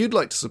 If you'd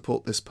like to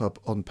support this pub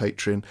on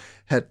Patreon,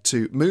 head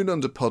to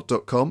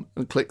moonunderpod.com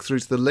and click through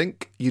to the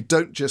link. You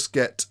don't just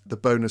get the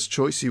bonus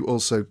choice, you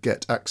also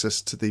get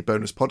access to the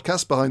bonus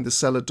podcast Behind the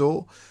Cellar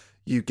Door.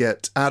 You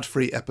get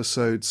ad-free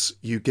episodes,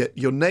 you get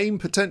your name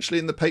potentially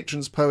in the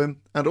patron's poem,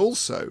 and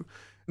also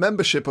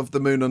membership of the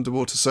Moon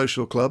Underwater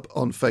Social Club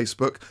on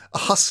Facebook, a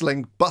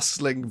hustling,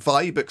 bustling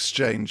vibe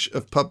exchange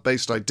of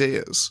pub-based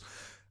ideas.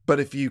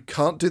 But if you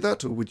can't do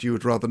that, or you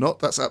would rather not,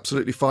 that's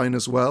absolutely fine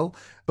as well.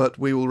 But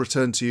we will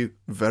return to you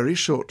very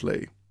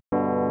shortly.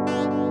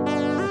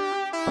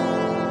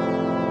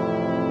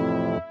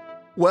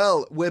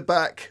 Well, we're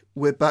back.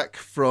 We're back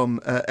from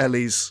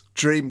Elly's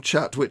dream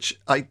chat, which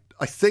I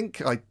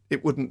think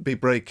it wouldn't be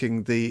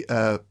breaking the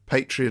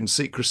Patreon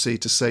secrecy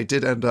to say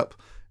did end up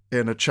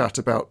in a chat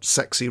about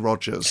sexy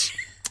Rogers.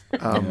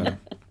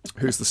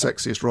 Who's the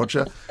sexiest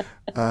Roger?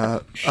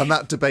 And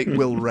that debate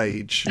will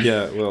rage.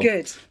 Yeah, well.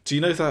 Good. Do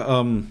you know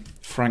that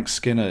Frank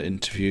Skinner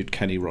interviewed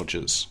Kenny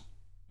Rogers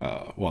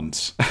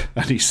once?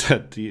 And he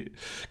said,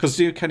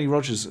 because Kenny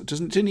Rogers,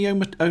 didn't he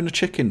own a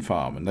chicken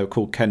farm? And they were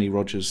called Kenny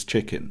Rogers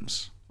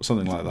Chickens or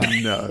something like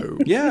that. No.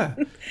 Yeah.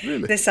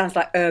 Really? This sounds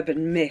like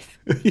urban myth.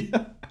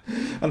 Yeah.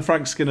 And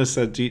Frank Skinner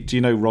said, do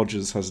you know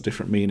Rogers has a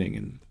different meaning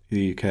in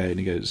the UK? And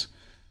he goes,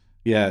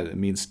 yeah, it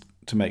means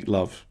to make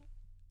love.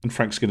 And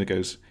Frank Skinner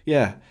goes,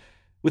 yeah,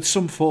 with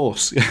some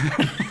force.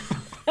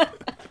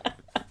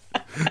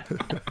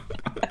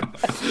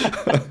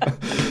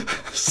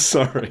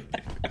 Sorry.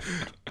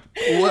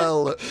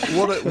 Well,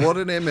 what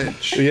an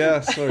image.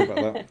 Yeah, sorry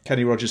about that.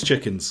 Kenny Rogers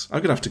chickens. I'm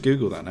going to have to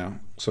Google that now.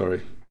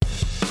 Sorry.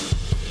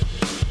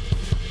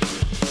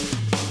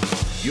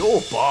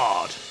 You're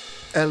barred.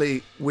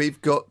 Elly,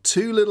 we've got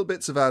 2 little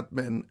bits of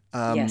admin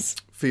Yes.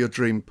 for your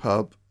dream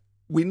pub.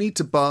 We need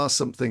to bar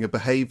something, a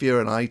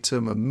behaviour, an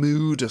item, a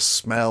mood, a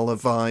smell, a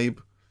vibe.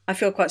 I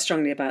feel quite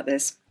strongly about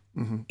this.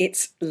 Mm-hmm.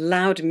 It's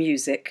loud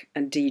music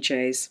and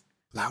DJs.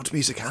 Loud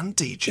music and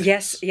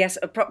DJs? Yes,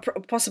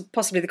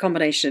 possibly the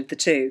combination of the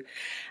two.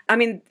 I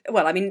mean,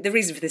 the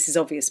reason for this is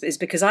obvious, is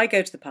because I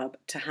go to the pub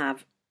to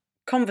have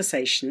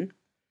conversation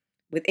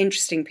with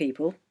interesting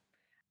people,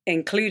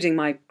 including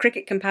my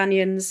cricket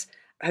companions,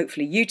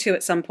 hopefully you two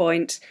at some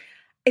point.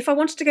 If I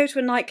wanted to go to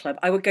a nightclub,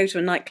 I would go to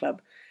a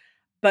nightclub.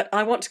 But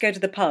I want to go to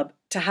the pub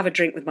to have a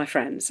drink with my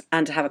friends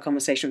and to have a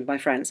conversation with my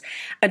friends.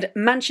 And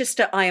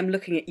Manchester, I am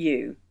looking at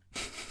you,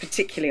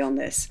 particularly on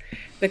this,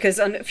 because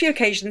on a few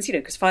occasions,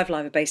 because Five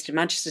Live are based in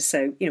Manchester,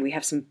 so, we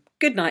have some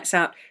good nights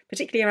out,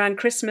 particularly around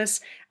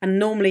Christmas. And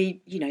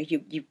normally,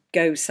 you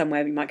go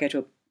somewhere, you might go to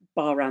a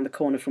bar around the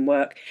corner from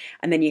work,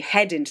 and then you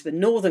head into the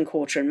northern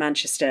quarter in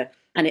Manchester,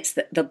 and it's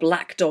the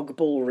Black Dog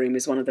Ballroom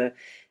is one of the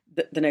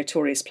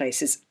notorious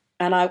places.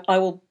 And I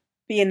will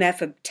be in there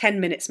for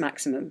 10 minutes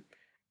maximum.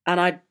 And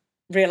I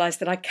realise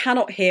that I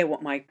cannot hear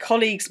what my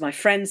colleagues, my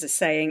friends are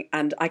saying,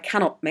 and I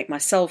cannot make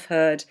myself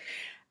heard.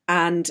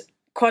 And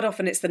quite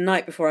often it's the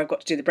night before I've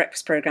got to do the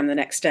breakfast programme the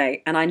next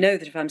day. And I know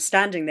that if I'm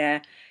standing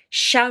there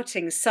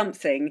shouting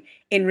something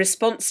in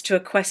response to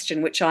a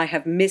question which I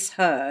have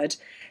misheard,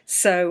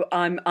 so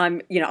I'm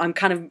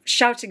kind of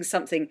shouting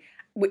something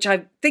which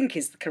I think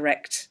is the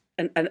correct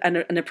and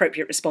an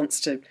appropriate response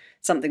to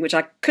something which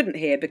I couldn't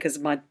hear because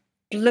my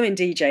blooming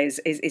DJ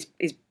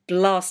is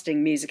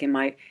blasting music in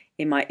my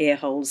ear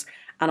holes,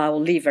 and I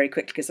will leave very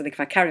quickly because I think if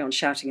I carry on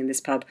shouting in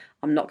this pub,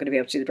 I'm not going to be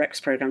able to do the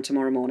breakfast programme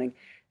tomorrow morning.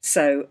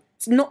 So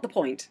it's not the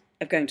point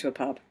of going to a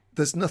pub.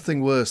 There's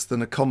nothing worse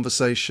than a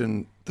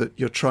conversation that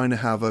you're trying to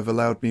have over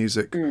loud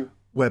music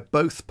where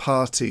both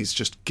parties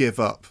just give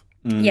up.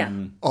 Yeah.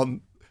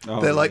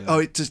 They're like, oh,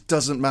 it just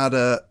doesn't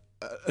matter.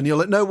 And you're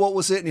like, no, what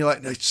was it? And you're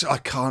like, no, I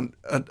can't.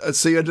 And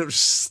so you end up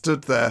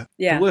stood there.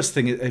 Yeah. The worst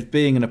thing is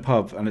being in a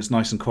pub and it's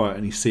nice and quiet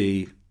and you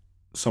see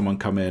someone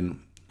come in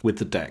with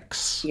the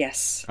decks.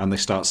 Yes. And they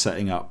start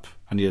setting up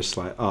and you're just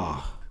like,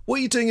 What are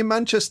you doing in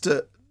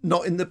Manchester?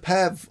 Not in the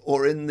PEV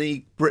or in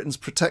the Britain's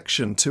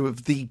Protection, 2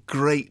 of the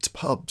great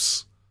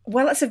pubs?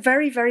 Well, that's a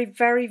very, very,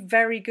 very,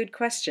 very good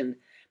question.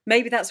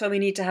 Maybe that's why we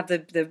need to have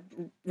the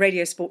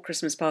Radio Sport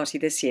Christmas party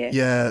this year.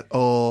 Yeah,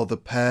 the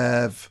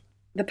PEV.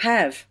 The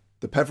PEV.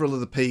 The Peveril of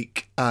the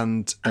Peak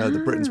and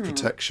the Britain's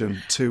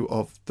Protection, 2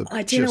 of the...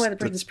 I do know where the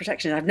Britain's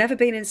Protection is. I've never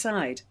been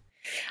inside.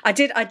 I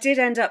did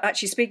end up,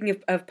 actually, speaking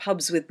of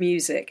pubs with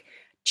music,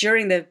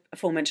 during the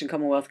aforementioned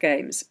Commonwealth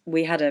Games,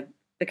 we had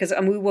because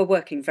we were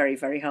working very,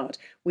 very hard.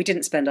 We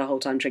didn't spend our whole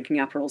time drinking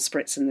Aperol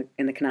Spritz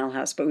in the Canal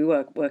House, but we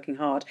were working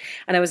hard.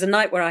 And there was a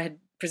night where I had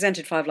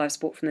presented Five Live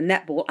Sport from the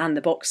netball and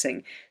the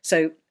boxing,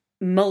 so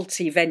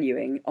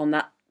multi-venuing on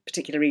that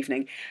particular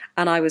evening,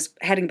 and I was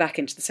heading back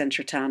into the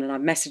centre of town, and I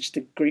messaged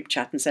the group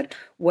chat and said,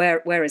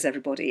 where is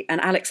everybody?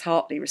 And Alex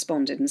Hartley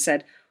responded and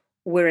said,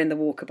 we're in the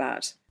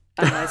Walkabout.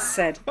 And I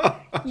said,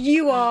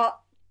 you are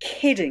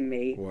kidding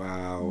me.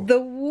 wow. The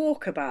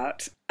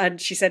Walkabout.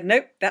 And she said,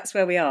 nope, that's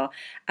where we are,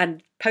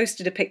 and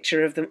posted a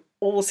picture of them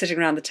all sitting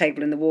around the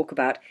table in the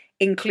Walkabout,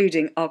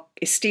 including our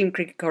esteemed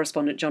cricket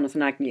correspondent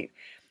Jonathan Agnew,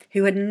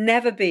 who had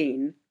never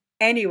been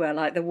anywhere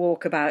like the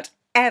Walkabout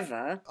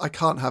ever. I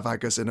can't have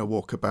Aggers in a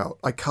Walkabout.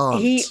 I can't.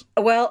 He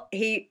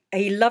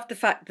loved the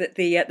fact that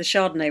the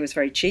Chardonnay was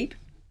very cheap.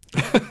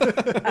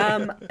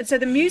 So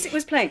the music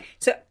was playing.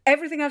 So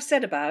everything I've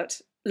said about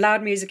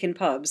loud music in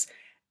pubs,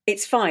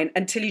 it's fine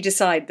until you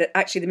decide that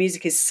actually the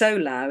music is so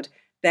loud,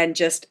 then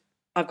just,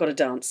 I've got to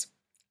dance.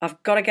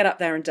 I've got to get up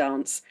there and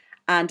dance.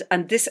 And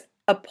this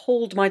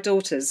appalled my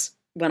daughters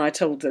when I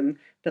told them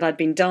that I'd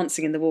been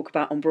dancing in the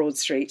Walkabout on Broad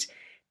Street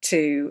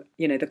to,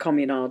 the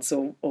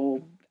Communards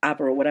or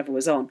ABBA or whatever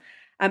was on.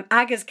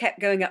 Aggers kept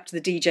going up to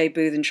the DJ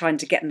booth and trying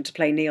to get them to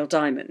play Neil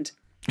Diamond.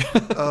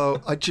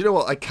 Do you know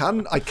what? I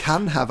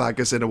can have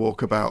Aggers in a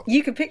Walkabout.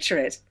 You can picture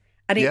it.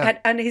 And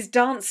and his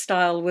dance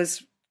style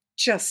was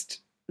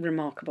just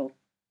remarkable.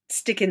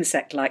 Stick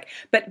insect-like.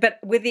 But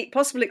with the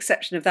possible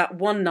exception of that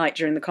one night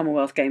during the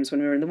Commonwealth Games when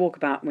we were in the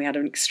Walkabout and we had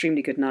an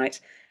extremely good night,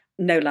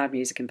 no loud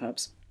music in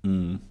pubs.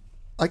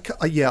 I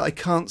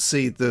can't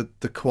see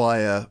the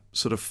choir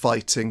sort of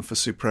fighting for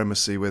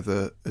supremacy with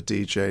a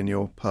DJ in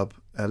your pub,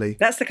 Elly.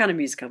 That's the kind of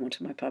music I want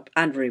in my pub,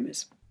 and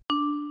rumours.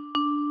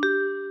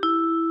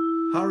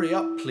 Hurry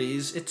up,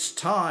 please. It's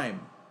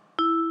time.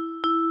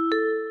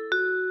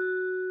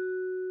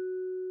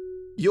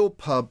 Your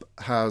pub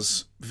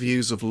has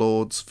views of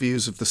Lords,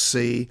 views of the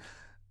sea.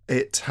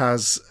 It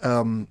has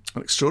an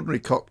extraordinary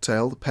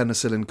cocktail, the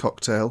penicillin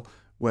cocktail,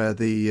 where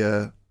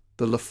the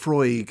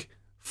Lafroig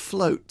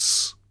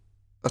floats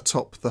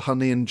atop the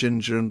honey and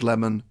ginger and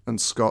lemon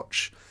and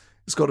scotch.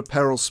 It's got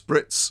Aperol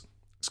Spritz.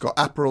 It's got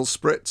Aperol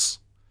Spritz.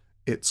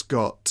 It's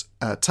got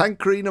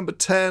Tanqueray number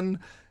 10.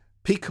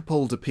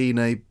 Pica-Pol de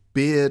Pine,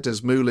 Beer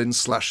des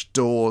Moulins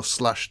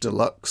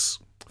 /Door/Deluxe,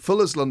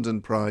 Fuller's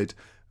London Pride,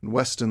 and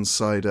Western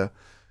Cider.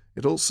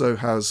 It also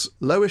has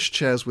lowish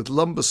chairs with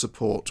lumbar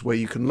support where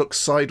you can look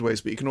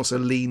sideways, but you can also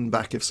lean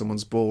back if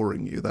someone's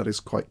boring you. That is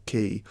quite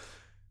key.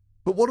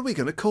 But what are we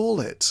going to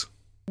call it?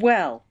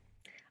 Well,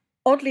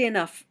 oddly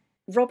enough,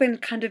 Robin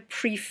kind of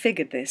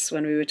prefigured this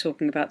when we were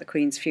talking about the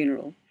Queen's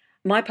funeral.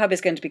 My pub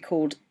is going to be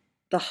called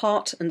the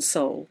Hart and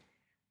Soul.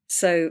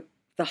 So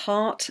the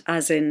Hart,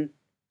 as in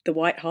the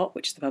White Hart,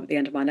 which is the pub at the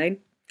end of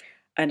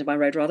my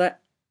road rather.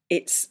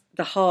 It's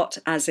the Hart,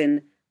 as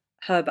in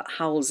Herbert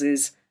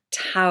Howells's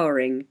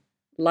towering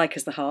Like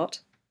as the Heart,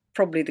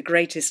 probably the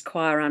greatest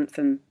choir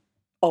anthem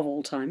of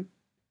all time.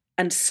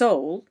 And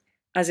Soul,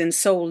 as in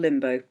Soul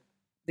Limbo,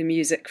 the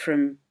music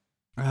from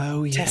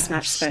Test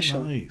Match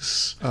Special.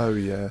 Nice. Oh,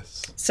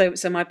 yes. So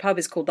my pub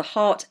is called the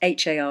Hart,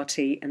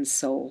 H-A-R-T, and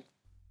Soul.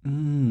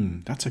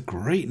 That's a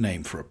great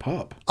name for a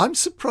pub. I'm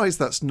surprised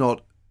that's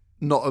not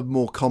a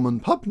more common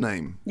pub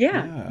name.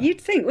 Yeah,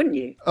 you'd think, wouldn't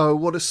you? Oh,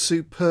 what a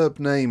superb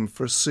name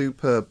for a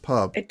superb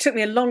pub. It took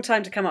me a long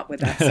time to come up with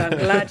that, so I'm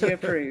glad you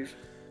approve.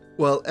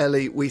 Well,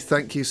 Elly, we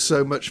thank you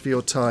so much for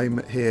your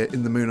time here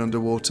in the Moon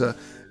Underwater,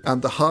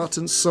 and the Hart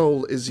and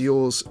Soul is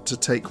yours to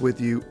take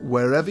with you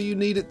wherever you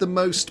need it the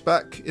most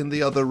back in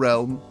the other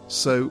realm.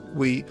 So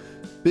we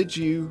bid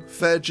you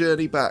fair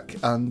journey back,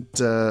 and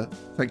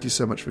thank you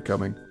so much for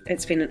coming.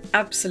 It's been an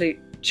absolute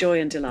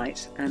joy and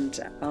delight, and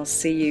I'll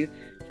see you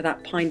for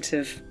that pint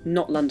of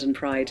not London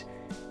Pride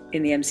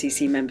in the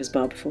MCC members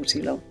bar before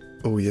too long.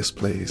 Oh, yes,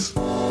 please.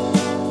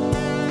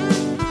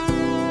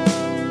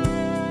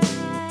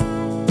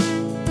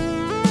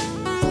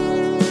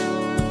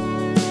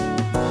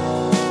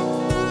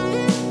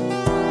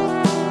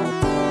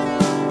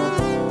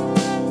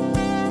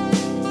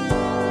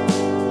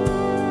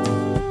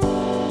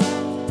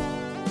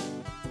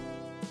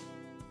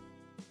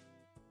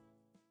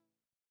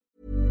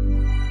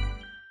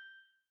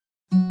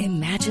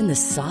 Imagine the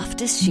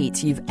softest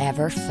sheets you've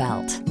ever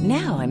felt.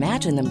 Now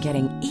imagine them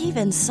getting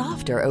even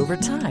softer over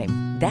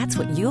time. That's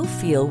what you'll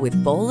feel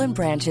with Boll &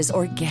 Branch's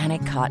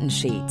organic cotton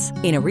sheets.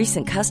 In a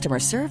recent customer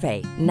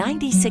survey,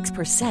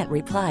 96%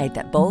 replied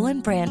that Boll &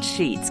 Branch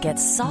sheets get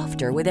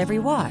softer with every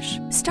wash.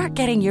 Start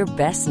getting your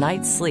best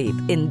night's sleep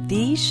in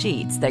these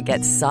sheets that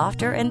get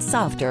softer and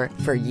softer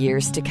for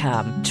years to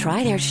come.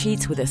 Try their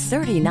sheets with a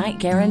 30-night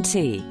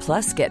guarantee.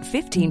 Plus, get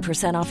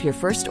 15% off your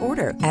first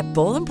order at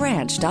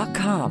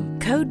bollandbranch.com.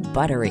 Code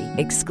BUTTERY.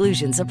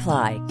 Exclusions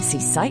apply. See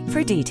site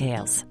for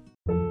details.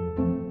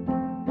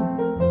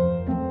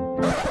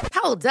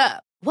 Hold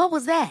up. What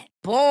was that?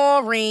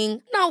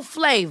 Boring. No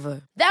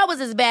flavor. That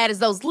was as bad as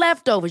those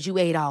leftovers you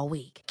ate all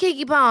week.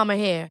 Keke Palmer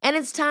here, and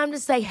it's time to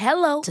say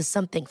hello to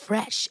something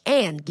fresh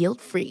and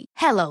guilt-free.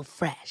 Hello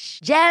Fresh.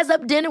 Jazz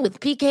up dinner with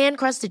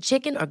pecan-crusted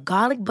chicken or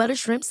garlic butter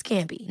shrimp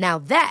scampi. Now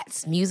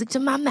that's music to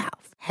my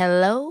mouth.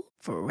 Hello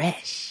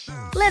Fresh.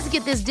 Let's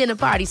get this dinner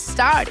party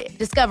started.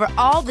 Discover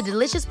all the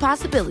delicious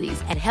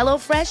possibilities at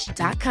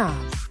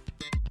HelloFresh.com.